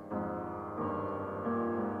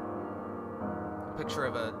 a picture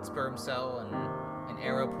of a sperm cell and an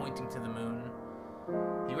arrow pointing to the moon.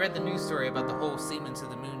 He read the news story about the whole semen to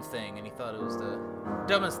the moon thing, and he thought it was the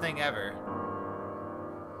dumbest thing ever.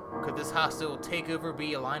 Could this hostile takeover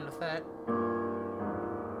be aligned with that?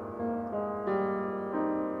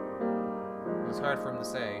 It was hard for him to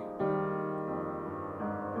say.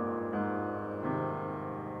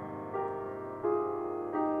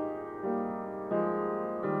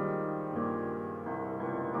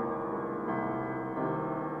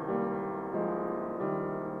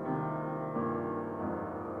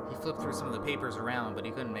 He flipped through some of the papers around, but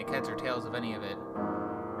he couldn't make heads or tails of any of it.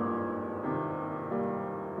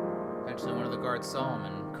 Eventually one of the guards saw him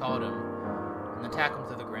and called him, and then tackled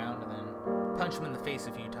him to the ground, and then punched him in the face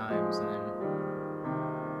a few times, and then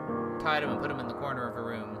tied him and put him in the corner of a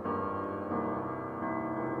room.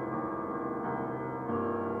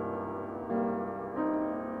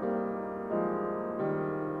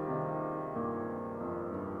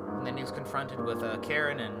 And then he was confronted with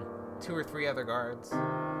Karen and 2 or 3 other guards.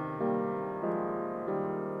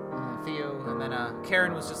 Theo, and then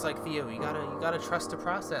Karen was just like, Theo, you gotta trust the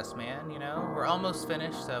process, man, you know? We're almost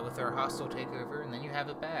finished with our hostile takeover, and then you have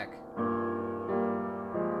it back.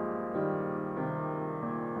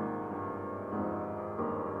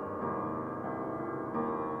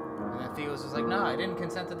 And then Theo was just like, nah, I didn't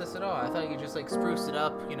consent to this at all. I thought you just, like, spruce it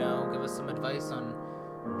up, you know, give us some advice on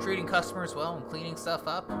treating customers well and cleaning stuff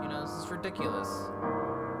up. You know, this is ridiculous.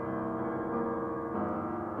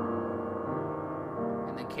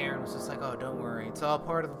 Karen was just like, oh, don't worry, it's all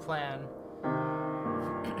part of the plan.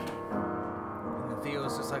 And then Theo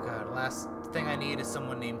was just like, the last thing I need is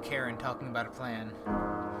someone named Karen talking about a plan.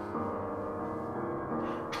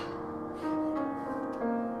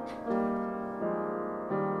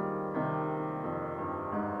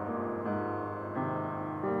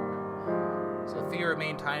 So Theo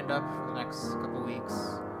remained tied up for the next couple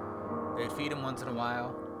weeks. They'd feed him once in a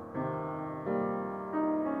while.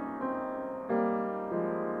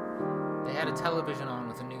 They had a television on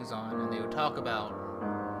with the news on, and they would talk about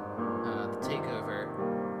the takeover.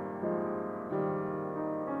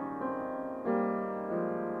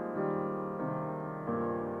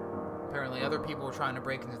 Apparently other people were trying to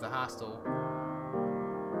break into the hostel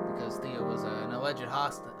because Theo was an alleged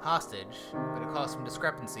hostage, but it caused some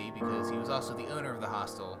discrepancy because he was also the owner of the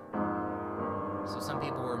hostel. So some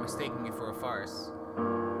people were mistaking it for a farce.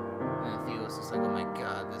 And Theo was just like, oh my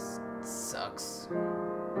god, this sucks.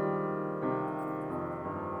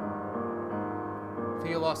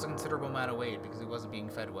 Theo lost a considerable amount of weight because he wasn't being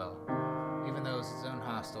fed well, even though it was his own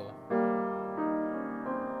hostel.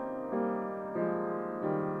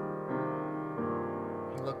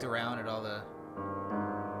 He looked around at all the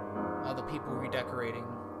people redecorating,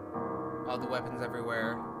 all the weapons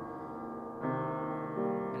everywhere,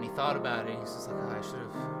 and he thought about it. He's just like, oh, I should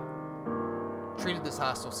have treated this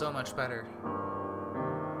hostel so much better.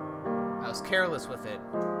 I was careless with it,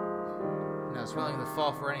 and I was willing to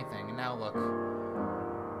fall for anything, and now look.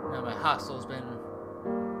 Now my hostel's been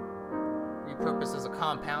repurposed as a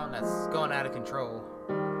compound that's going out of control.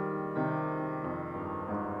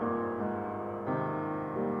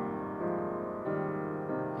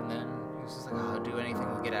 And then he was just like, oh, I'll do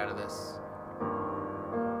anything to get out of this.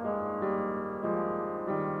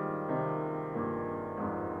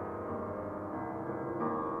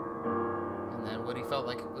 And then what he felt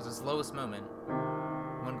like was his lowest moment,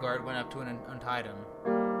 one guard went up to him and untied him.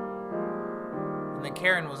 And then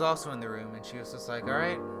Karen was also in the room, and she was just like,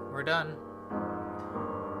 alright, we're done.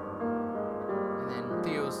 And then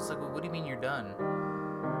Theo was just like, well, what do you mean you're done?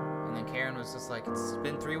 And then Karen was just like, it's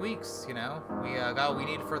been 3 weeks, you know? We got what we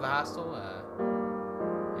needed for the hostel, and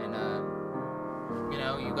you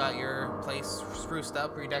know, you got your place spruced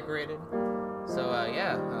up, redecorated. So,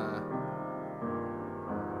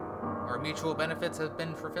 our mutual benefits have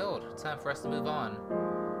been fulfilled. It's time for us to move on.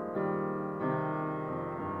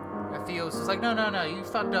 Theo was just like, no, you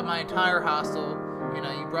fucked up my entire hostel. You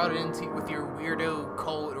know, you brought it into with your weirdo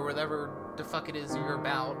cult or whatever the fuck it is you're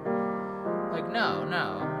about. Like, no,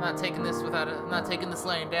 I'm not taking this I'm not taking this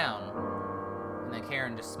laying down. And then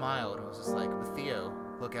Karen just smiled and was just like, but Theo,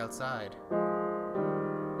 look outside.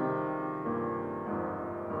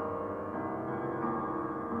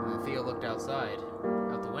 And then Theo looked outside,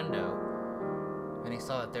 out the window, and he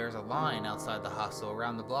saw that there was a line outside the hostel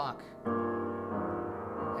around the block.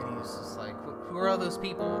 And he was just like, who are all those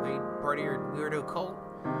people? Are they part of your weirdo cult?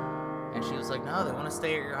 And she was like, no, they want to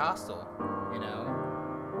stay at your hostel, you know?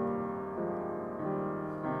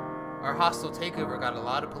 Our hostile takeover got a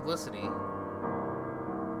lot of publicity.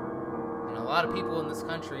 And a lot of people in this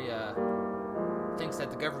country thinks that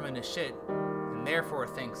the government is shit, and therefore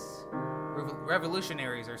thinks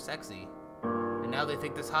revolutionaries are sexy. And now they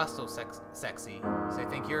think this hostel's sexy. So they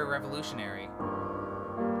think you're a revolutionary.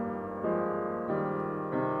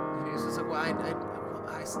 And he was just like, well,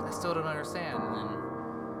 I still don't understand. And then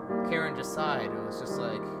Karen just sighed. It was just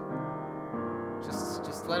like,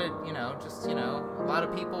 just let it, a lot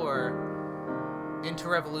of people are into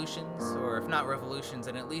revolutions, or if not revolutions,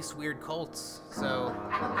 then at least weird cults. So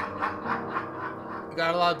we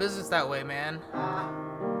got a lot of business that way, man.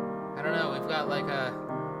 I don't know, we've got like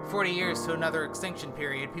 40 years to another extinction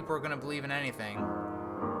period. People are gonna believe in anything.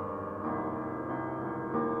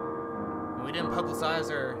 And we didn't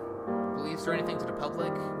publicize our beliefs or anything to the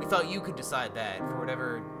public. We thought you could decide that for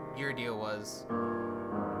whatever your deal was.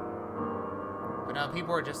 But now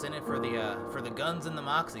people are just in it for the guns and the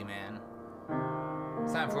moxie, man.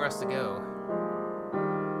 It's time for us to go.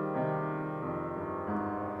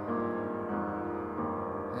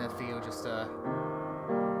 And then Theo just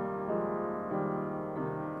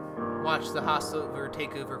watched the hostile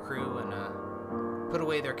takeover crew and put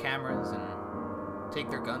away their cameras and take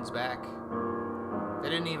their guns back. They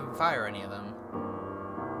didn't even fire any of them.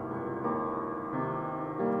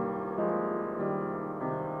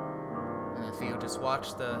 And then Theo just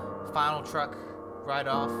watched the final truck ride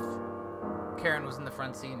off. Karen was in the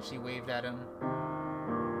front seat and she waved at him.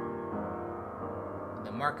 And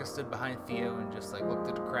then Marcus stood behind Theo and just like looked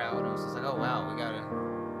at the crowd and was just like, oh wow,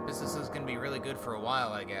 business is gonna be really good for a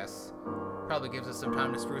while, I guess. Probably gives us some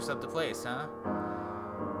time to spruce up the place, huh?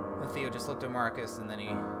 And Theo just looked at Marcus and then he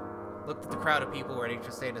looked at the crowd of people ready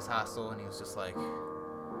to stay at his hostel and he was just like,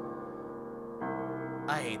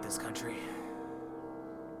 I hate this country.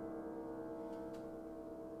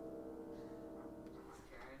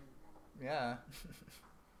 Yeah.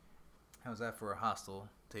 How's that for a hostile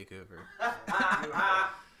takeover? Make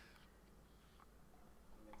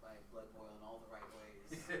my blood boil in all the right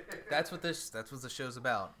ways. That's what the show's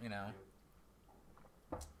about,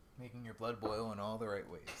 making your blood boil in all the right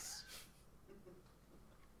ways.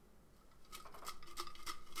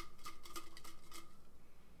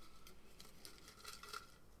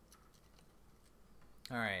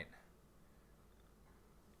 All right.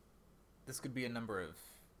 This could be a number of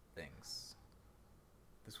things.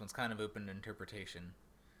 This one's kind of open to interpretation.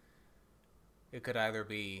 It could either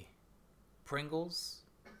be Pringles,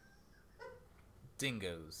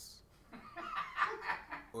 Dingoes,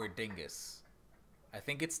 or Dingus. I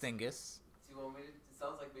think it's Dingus. Do you want me to? It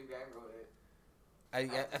sounds like maybe I wrote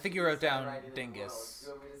it. I think you wrote down Dingus. Do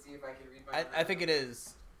you want me to see if I can read my I think it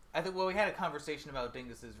is. Well, we had a conversation about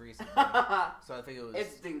dinguses recently, so I think it was.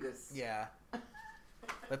 It's Dingus. Yeah.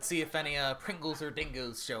 Let's see if any Pringles or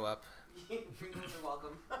Dingoes show up. Pringles are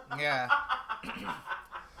welcome. Yeah.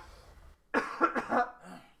 I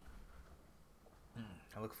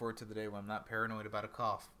look forward to the day when I'm not paranoid about a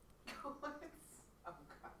cough. Oh God.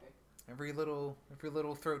 Every little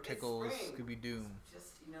throat tickle could be doom.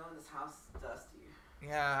 Just in this house is dusty.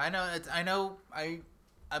 Yeah, I know.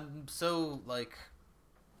 I'm so like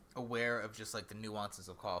aware of just like the nuances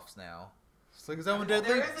of coughs now. It's like, is that one deadly?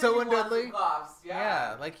 There is someone deadly? Coughs.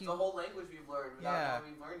 Yeah, like it's a whole language we've learned without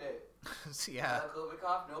knowing we've learned it. Yeah. COVID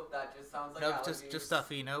cough? Nope, that just sounds like nope, allergies. just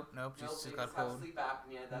stuffy. Nope, just got have cold. Sleep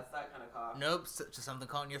apnea. That's that kind of cough. Nope, just something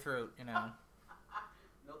caught in your throat.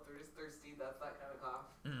 Nope, they're just thirsty. That's that kind of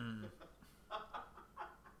cough.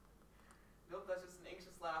 Nope, that's just an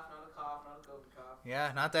anxious laugh, not a cough, not a COVID cough.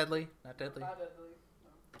 Yeah, not deadly. Not deadly. Not deadly.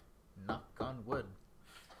 No. Knock on wood.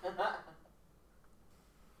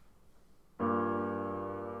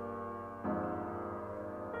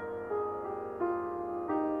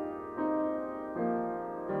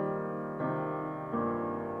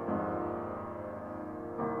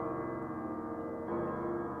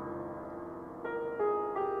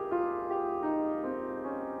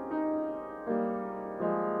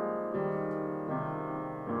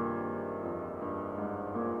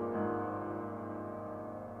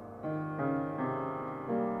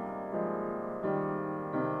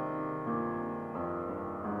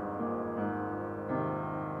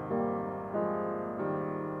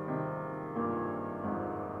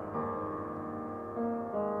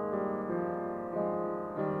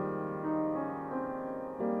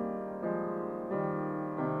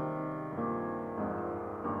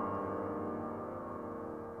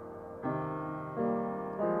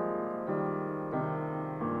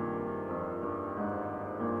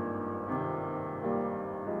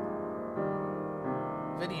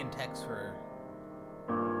 Vinny and Tex were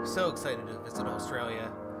so excited to visit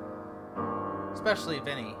Australia, especially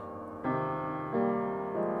Vinny.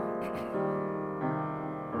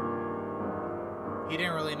 He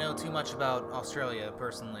didn't really know too much about Australia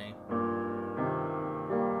personally.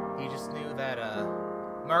 He just knew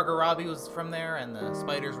Margot Robbie was from there, and the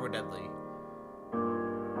spiders were deadly.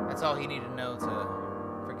 That's all he needed to know to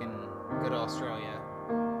freaking go to Australia.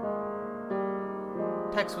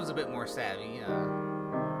 Tex was a bit more savvy.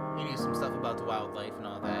 He knew some stuff about the wildlife and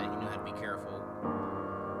all that. He knew how to be careful.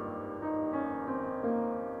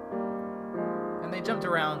 And they jumped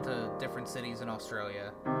around to different cities in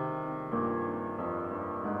Australia.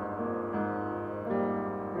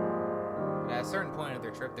 But at a certain point of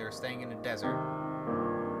their trip, they were staying in a desert.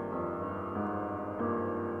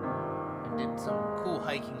 And did some cool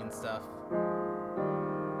hiking and stuff.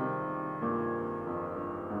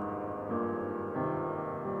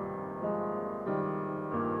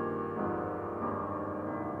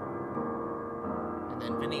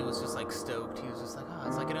 Vinny was just like stoked. He was just like, oh,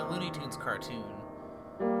 it's like in a Looney Tunes cartoon.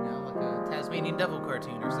 You know, like a Tasmanian Devil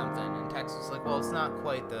cartoon or something. And Tex was like, well, it's not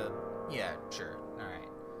quite the... Yeah, sure.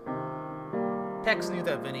 Alright. Tex knew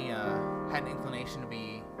that Vinny had an inclination to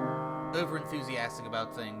be over-enthusiastic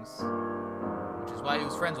about things. Which is why he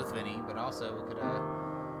was friends with Vinny, but also it could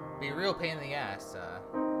be a real pain in the ass.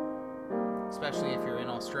 Especially if you're in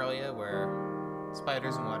Australia where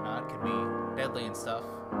spiders and whatnot can be deadly and stuff.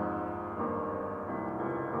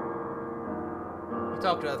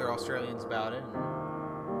 Talk to other Australians about it,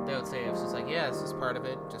 and they would say it's just like, yeah, this is part of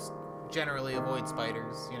it. Just generally avoid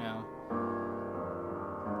spiders, you know.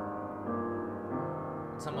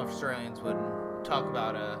 Some Australians would talk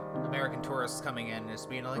about American tourists coming in and just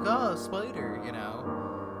being like, oh, a spider, you know.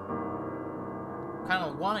 Kind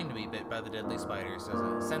of wanting to be bit by the deadly spiders as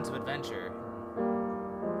a sense of adventure.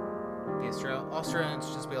 The Australians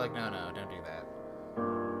would just be like, no, don't do that.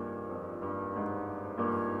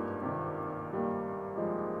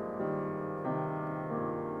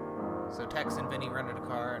 So Tex and Vinny rented a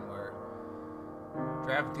car and were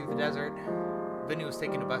driving through the desert. Vinny was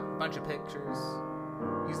taking a bunch of pictures.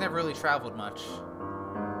 He's never really traveled much.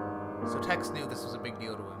 So Tex knew this was a big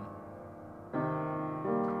deal to him.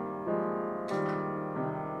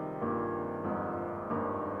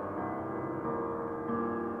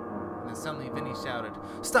 And then suddenly Vinny shouted,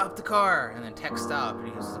 "Stop the car!" And then Tex stopped and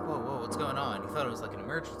he was like, whoa, what's going on? He thought it was like an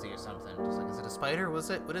emergency or something. Just like, is it a spider?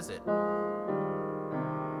 What is it?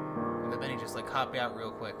 Then he just like hopped out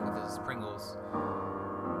real quick with his Pringles.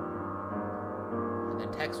 And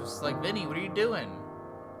then Tex was like, Vinny, what are you doing?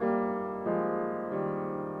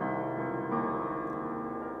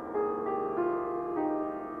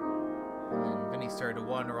 And then Vinny started to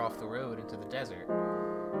wander off the road into the desert.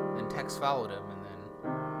 And Tex followed him, and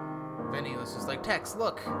then Vinny was just like, Tex,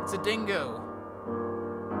 look, it's a dingo.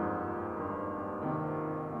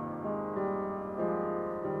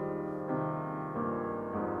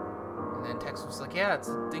 Tex was like, yeah,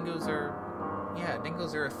 dingoes are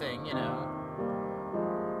a thing, you know.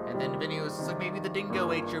 And then Vinny was just like, maybe the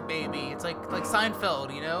dingo ate your baby. It's like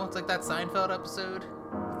Seinfeld, you know? It's like that Seinfeld episode.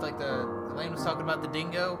 With like Elaine was talking about the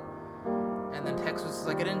dingo. And then Tex was just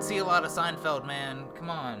like, I didn't see a lot of Seinfeld, man. Come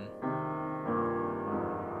on.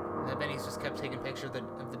 And then Vinny's just kept taking pictures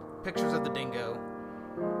of the dingo.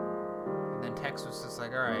 And then Tex was just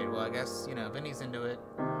like, alright, well, I guess, you know, Vinny's into it.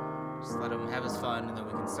 Just let him have his fun, and then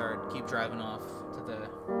we can keep driving off to the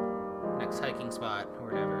next hiking spot or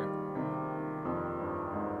whatever.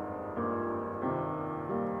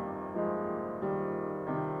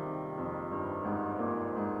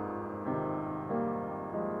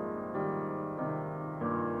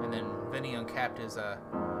 And then Vinny uncapped his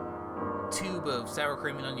tube of sour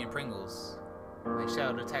cream and onion Pringles. And they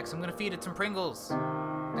shouted to Tex, I'm gonna feed it some Pringles!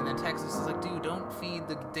 And then Tex is like, dude, don't feed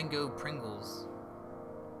the dingo Pringles.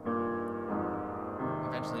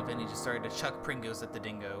 Eventually, Vinny just started to chuck Pringles at the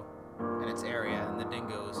dingo in its area, and the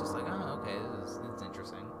dingo was just like, oh, okay, this is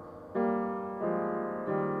interesting.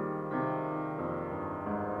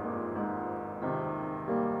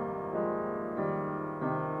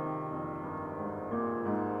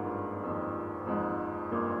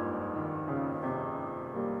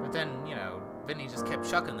 But then, you know, Vinny just kept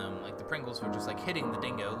chucking them, like the Pringles were just like hitting the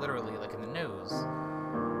dingo, literally, like in the nose.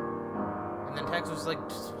 And then Tex was like,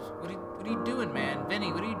 what are you doing, man?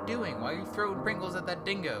 Vinny, what are you doing? Why are you throwing Pringles at that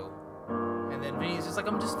dingo? And then Vinny's just like,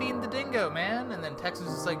 I'm just feeding the dingo, man. And then Tex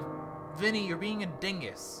was just like, Vinny, you're being a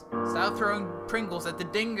dingus. Stop throwing Pringles at the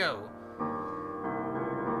dingo.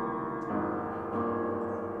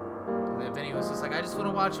 And then Vinny was just like, I just want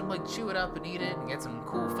to watch him like chew it up and eat it and get some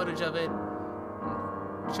cool footage of it.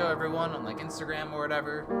 And show everyone on like Instagram or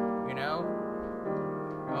whatever, you know?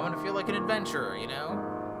 I want to feel like an adventurer, you know?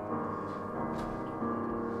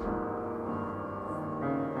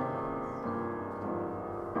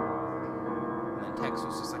 Tex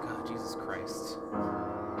was just like, oh, Jesus Christ.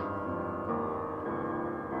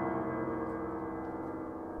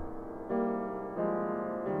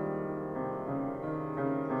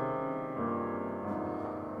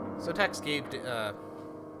 So Tex gave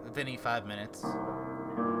Vinny 5 minutes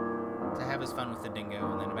to have his fun with the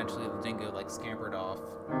dingo, and then eventually the dingo like scampered off.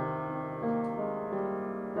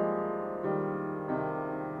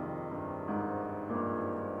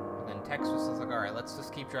 And then Tex was just like, alright, let's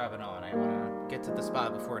just keep driving on. I want to get to the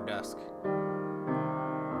spot before dusk.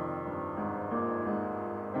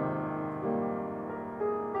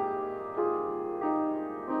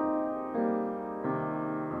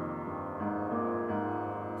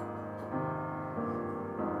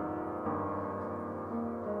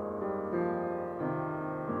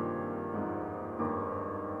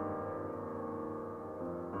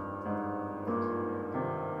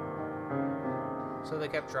 So they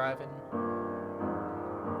kept driving.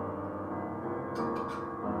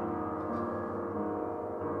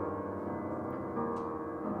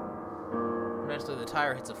 Eventually the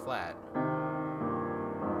tire hits a flat.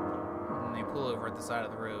 And they pull over at the side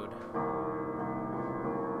of the road.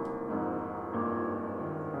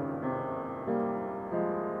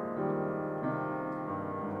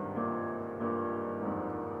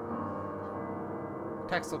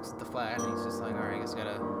 Tex looks at the flat and he's just like, alright, I guess I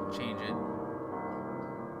gotta change it.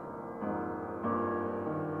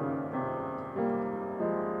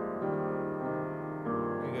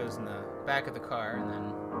 In the back of the car and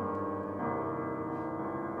then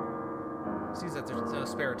sees that there's no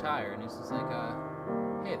spare tire and he's just like,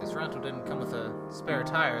 hey, this rental didn't come with a spare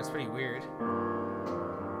tire, it's pretty weird.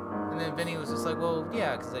 And then Vinny was just like, well,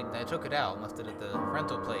 yeah, because I took it out and left it at the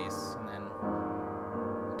rental place. And then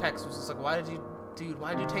Tex was just like, why did you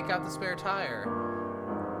take out the spare tire?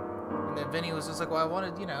 And then Vinny was just like, well, I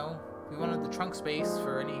wanted, we wanted the trunk space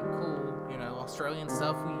for any cool, Australian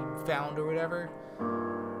stuff we found or whatever.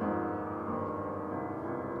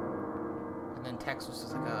 And then Tex was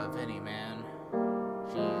just like, Vinny, man.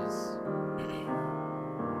 Jeez.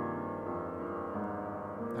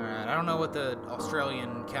 Alright, I don't know what the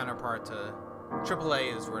Australian counterpart to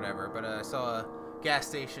AAA is or whatever, but I saw a gas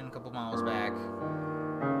station a couple miles back.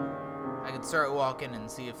 I could start walking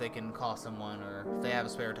and see if they can call someone or if they have a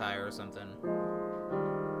spare tire or something.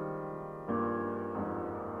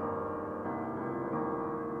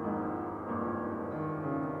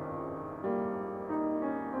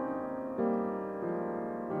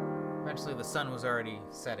 Eventually the sun was already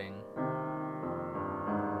setting.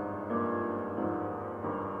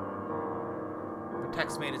 But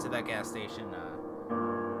Tex made it to that gas station.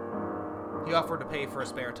 He offered to pay for a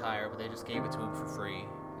spare tire, but they just gave it to him for free.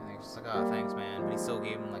 And they're just like, oh, thanks, man. But he still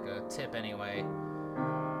gave him like a tip anyway,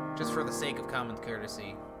 just for the sake of common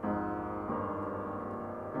courtesy.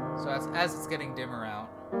 So as it's getting dimmer out,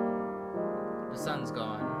 the sun's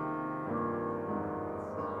gone.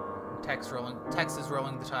 Tex is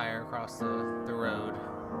rolling the tire across the road.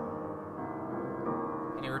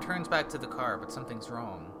 And he returns back to the car, but something's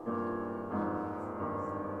wrong.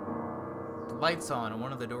 The light's on and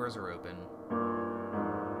one of the doors are open.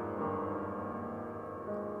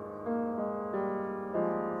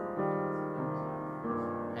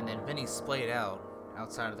 And then Vinny's splayed out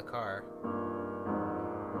outside of the car.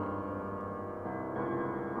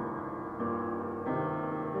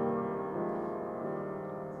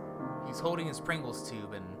 He's holding his Pringles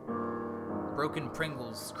tube, and broken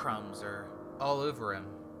Pringles crumbs are all over him,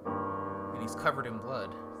 and he's covered in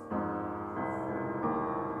blood.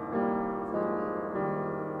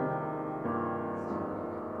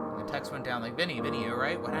 And the Tex went down like, Vinny, you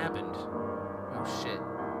alright? What happened? Oh shit.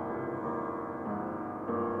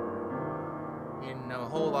 He didn't know a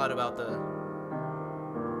whole lot about the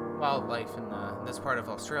wildlife in this part of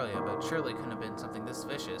Australia, but surely couldn't have been something this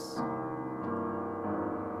vicious.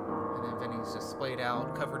 Vinny's just splayed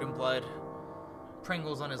out, covered in blood,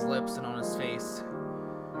 Pringles on his lips and on his face,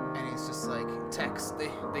 and he's just like, Tex,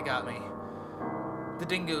 they got me. The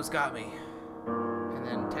dingoes got me. And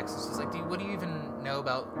then Tex is just like, dude, what do you even know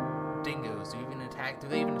about dingoes? Do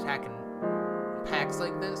they even attack in packs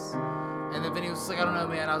like this? And then Vinny was just like, I don't know,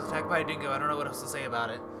 man, I was attacked by a dingo, I don't know what else to say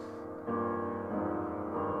about it.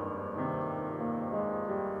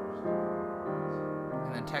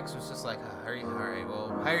 And then Tex was just like, alright, well,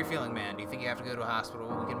 how are you feeling, man? Do you think you have to go to a hospital?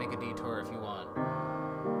 We can make a detour if you want.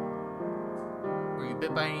 Were you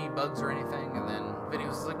bit by any bugs or anything? And then Vinny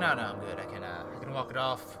was just like, no, I'm good. I can walk it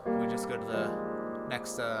off. We just go to the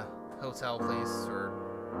next hotel place or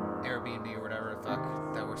Airbnb or whatever the fuck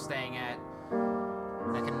that we're staying at.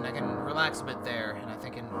 And I can relax a bit there, and I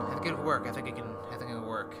think it'll work. I think it'll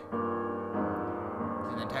work.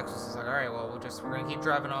 And then Tex was just like, alright, well, we're gonna keep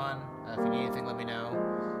driving on. If you need anything, let me know.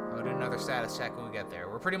 We'll do another status check when we get there.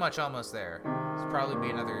 We're pretty much almost there. It's probably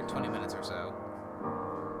be another 20 minutes or so.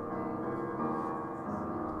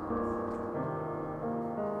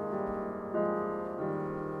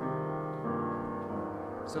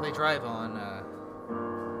 So they drive on,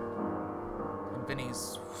 and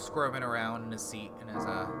Vinny's squirming around in his seat, in his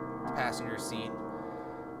passenger seat,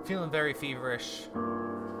 feeling very feverish,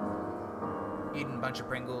 eating a bunch of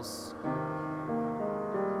Pringles.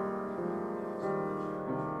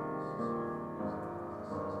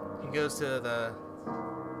 He goes to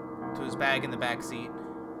his bag in the back seat,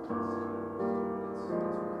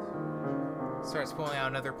 starts pulling out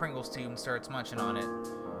another Pringles tube and starts munching on it.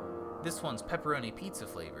 This one's pepperoni pizza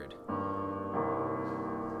flavored.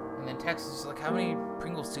 And then Tex is just like, how many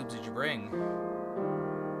Pringles tubes did you bring?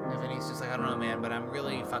 And Vinny's just like, I don't know, man, but I'm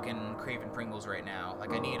really fucking craving Pringles right now. Like,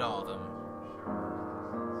 I need all of them.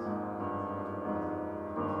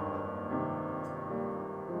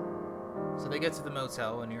 So they get to the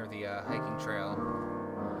motel near the hiking trail.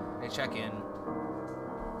 They check in,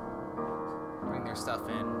 bring their stuff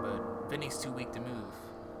in, but Vinny's too weak to move.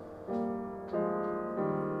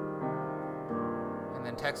 And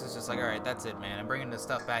then Tex is just like, alright, that's it, man. I'm bringing this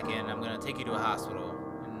stuff back in. I'm going to take you to a hospital.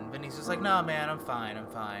 And Vinny's just like, nah, man, I'm fine.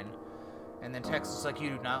 And then Tex is like, you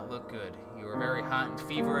do not look good. You are very hot and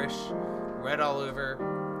feverish, red all over.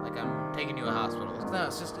 Like, I'm taking you to a hospital. No,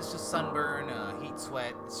 it's just sunburn, heat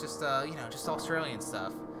sweat. It's just, just Australian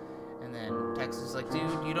stuff. And then Tex is like,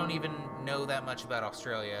 dude, you don't even know that much about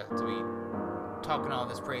Australia to be talking all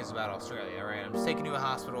this praise about Australia, alright? I'm just taking you to a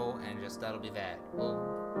hospital, and just that'll be that. We'll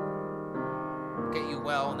get you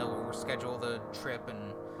well, and then we'll schedule the trip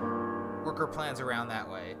and work our plans around that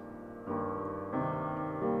way.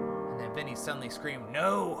 And then Vinny suddenly screamed,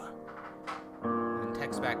 no! And then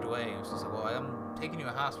Tex backed away, and was just like, well, I'm taking you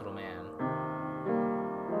to a hospital, man.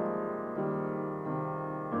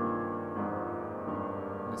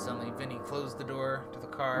 And suddenly Vinny closed the door to the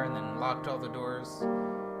car, and then locked all the doors,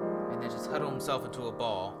 and then just huddled himself into a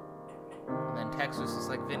ball. And then Tex was just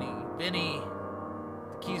like, Vinny,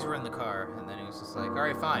 the keys were in the car. And then he was just like,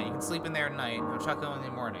 alright, fine, you can sleep in there tonight. I'll check on in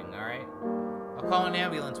the morning, alright? I'll call an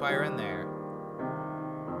ambulance while you're in there.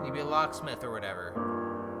 Maybe a locksmith or whatever.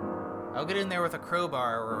 I'll get in there with a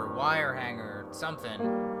crowbar or a wire hanger or something.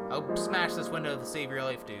 I'll smash this window to save your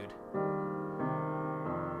life, dude.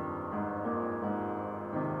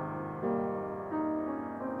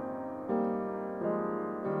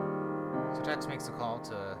 So Tex makes a call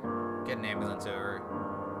to get an ambulance over.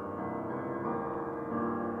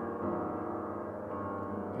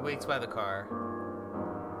 He waits by the car.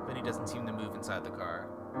 Vinny doesn't seem to move inside the car.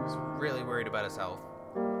 He's really worried about his health.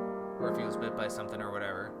 Or if he was bit by something or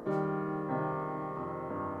whatever.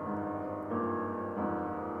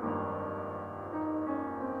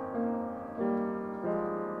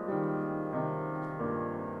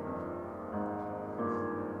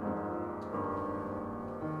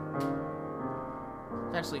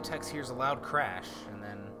 Eventually, Tex hears a loud crash, and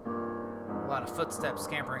then a lot of footsteps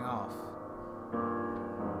scampering off.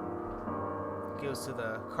 He goes to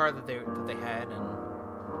the car that they had,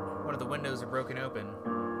 and one of the windows are broken open.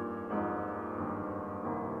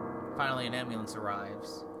 Finally, an ambulance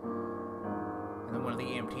arrives, and then one of the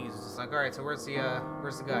EMTs is just like, "All right, so where's the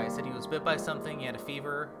guy?" He said he was bit by something. He had a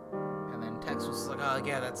fever, and then Tex was like, "Oh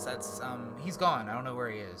yeah, that's he's gone. I don't know where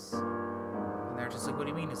he is." And they're just like, "What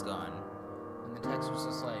do you mean he's gone?" And then Tex was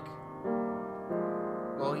just like,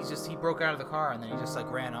 "Well, he broke out of the car and then he just like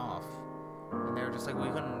ran off." And they were just like, "We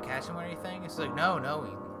couldn't catch him or anything?" It's like, no,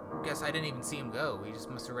 guess I didn't even see him go. He just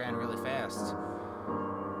must have ran really fast."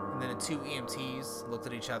 And then the two EMTs looked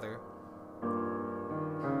at each other,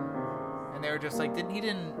 and they were just like, he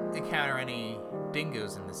didn't encounter any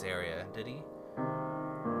dingoes in this area, did he?"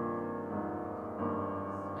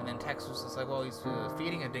 And then Tex was just like, "Well, he's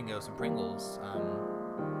feeding a dingo some Pringles,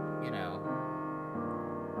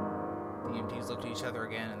 The EMTs looked at each other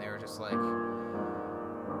again, and they were just like,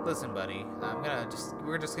 "Listen, buddy,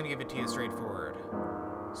 we're just gonna give it to you straightforward.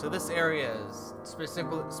 So this area is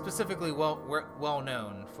specifically well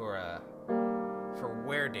known for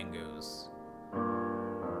were-dingoes.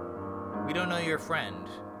 We don't know your friend,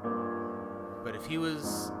 but if he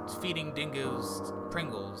was feeding dingoes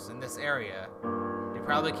Pringles in this area, they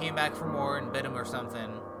probably came back for more and bit him or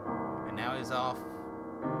something, and now he's off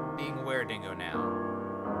being a were-dingo now."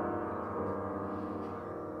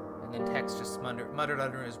 And then Tex just muttered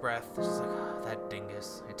under his breath, just like, "Oh, that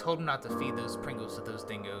dingus. I told him not to feed those Pringles to those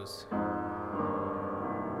dingoes."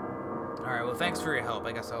 Alright, well, thanks for your help.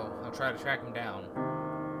 I guess I'll try to track him down.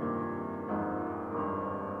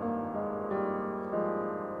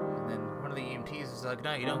 And then one of the EMTs is like,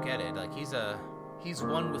 "No, you don't get it. Like, he's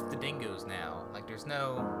one with the dingoes now. Like, it's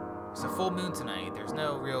a full moon tonight. There's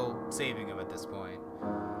no real saving him at this point."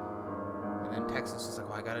 And then Tex is just like,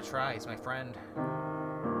 "Well, I gotta try. He's my friend."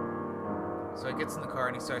 So he gets in the car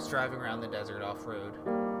and he starts driving around the desert off-road.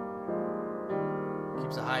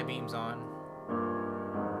 keeps the high beams on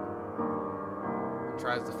and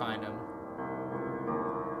tries to find him.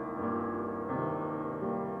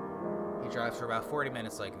 He drives for about 40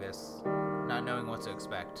 minutes like this, not knowing what to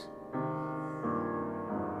expect,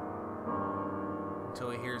 until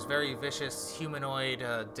he hears very vicious humanoid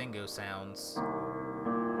dingo sounds.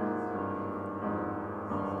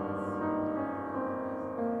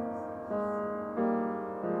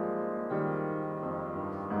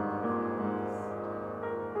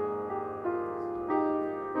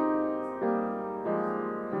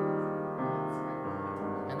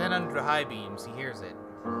 And then under the high beams, he hears it.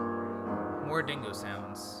 More dingo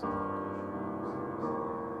sounds.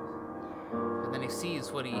 And then he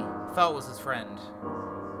sees what he thought was his friend.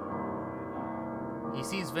 He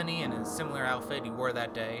sees Vinny in a similar outfit he wore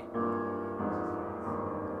that day.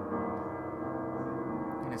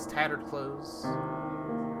 In his tattered clothes.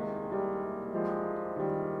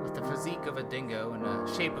 With the physique of a dingo and the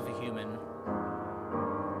shape of a human.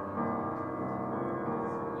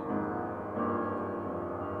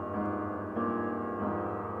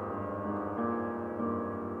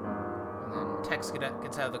 Tex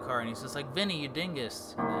gets out of the car and he's just like, Vinny, you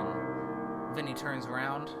dingus. And then Vinny turns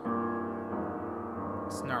around,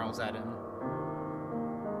 snarls at him.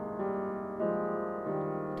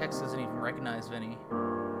 Tex doesn't even recognize Vinny.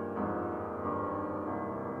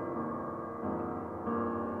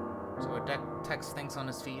 So Tex thinks on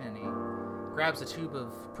his feet and he grabs a tube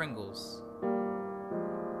of Pringles.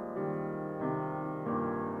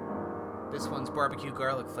 This one's barbecue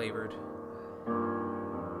garlic flavored.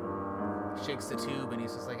 Shakes the tube and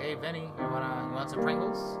he's just like, hey Vinny, you want some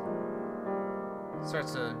Pringles?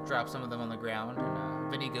 Starts to drop some of them on the ground and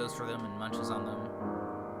Vinny goes for them and munches on them.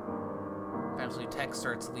 Eventually Tex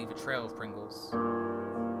starts to leave a trail of Pringles.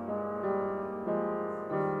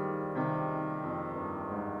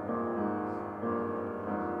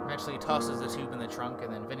 Eventually he tosses the tube in the trunk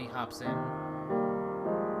and then Vinny hops in.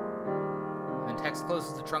 And then Tex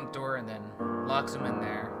closes the trunk door and then locks him in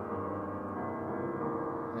there.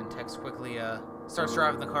 Tex quickly starts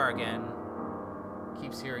driving the car again.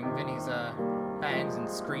 Keeps hearing Vinny's bangs and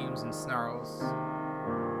screams and snarls.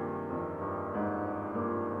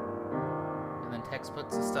 And then Tex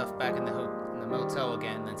puts the stuff back in the motel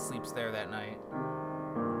again and then sleeps there that night.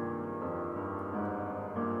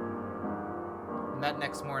 And that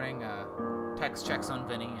next morning, Tex checks on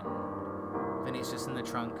Vinny and Vinny's just in the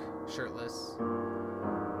trunk, shirtless.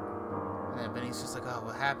 And then Vinny's just like, oh,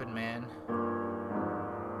 what happened, man?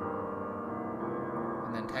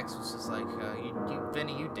 And then Tex was just like,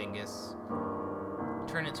 Vinny, you dingus.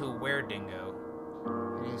 Turned into a were-dingo.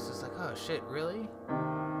 And he was just like, oh shit, really?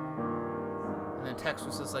 And then Tex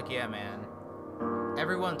was just like, yeah man.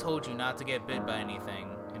 Everyone told you not to get bit by anything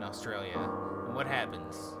in Australia. And what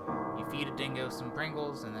happens? You feed a dingo some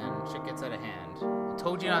Pringles and then shit gets out of hand. I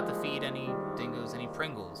told you not to feed any dingoes any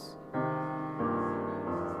Pringles.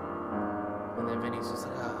 And then Vinny's just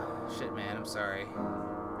like, oh shit man, I'm sorry.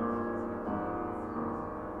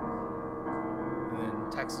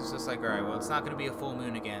 Tex is just like, alright, well, it's not going to be a full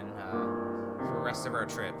moon again for the rest of our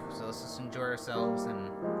trip, so let's just enjoy ourselves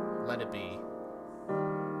and let it be.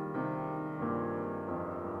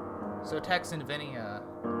 So Tex and Vinny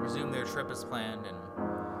resumed their trip as planned, and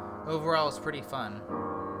overall it's pretty fun.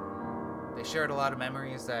 They shared a lot of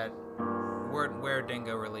memories that weren't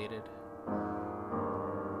were-dingo related.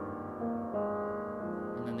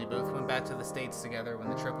 And then they both went back to the States together when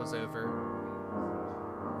the trip was over.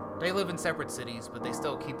 They live in separate cities, but they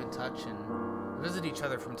still keep in touch and visit each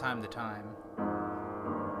other from time to time.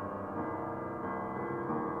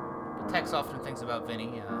 But Tex often thinks about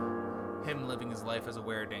Vinny, him living his life as a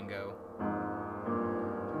were-dingo.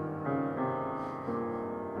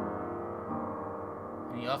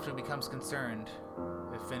 And he often becomes concerned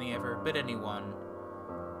if Vinny ever bit anyone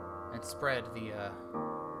and spread the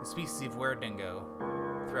species of were-dingo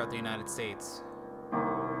throughout the United States.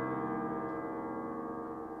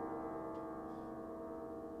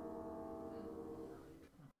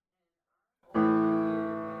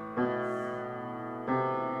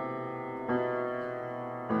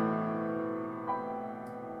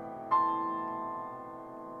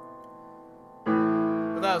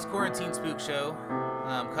 That was Quarantine Spook Show.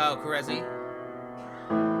 I'm Kyle Carezzi.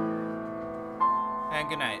 And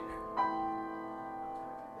good night.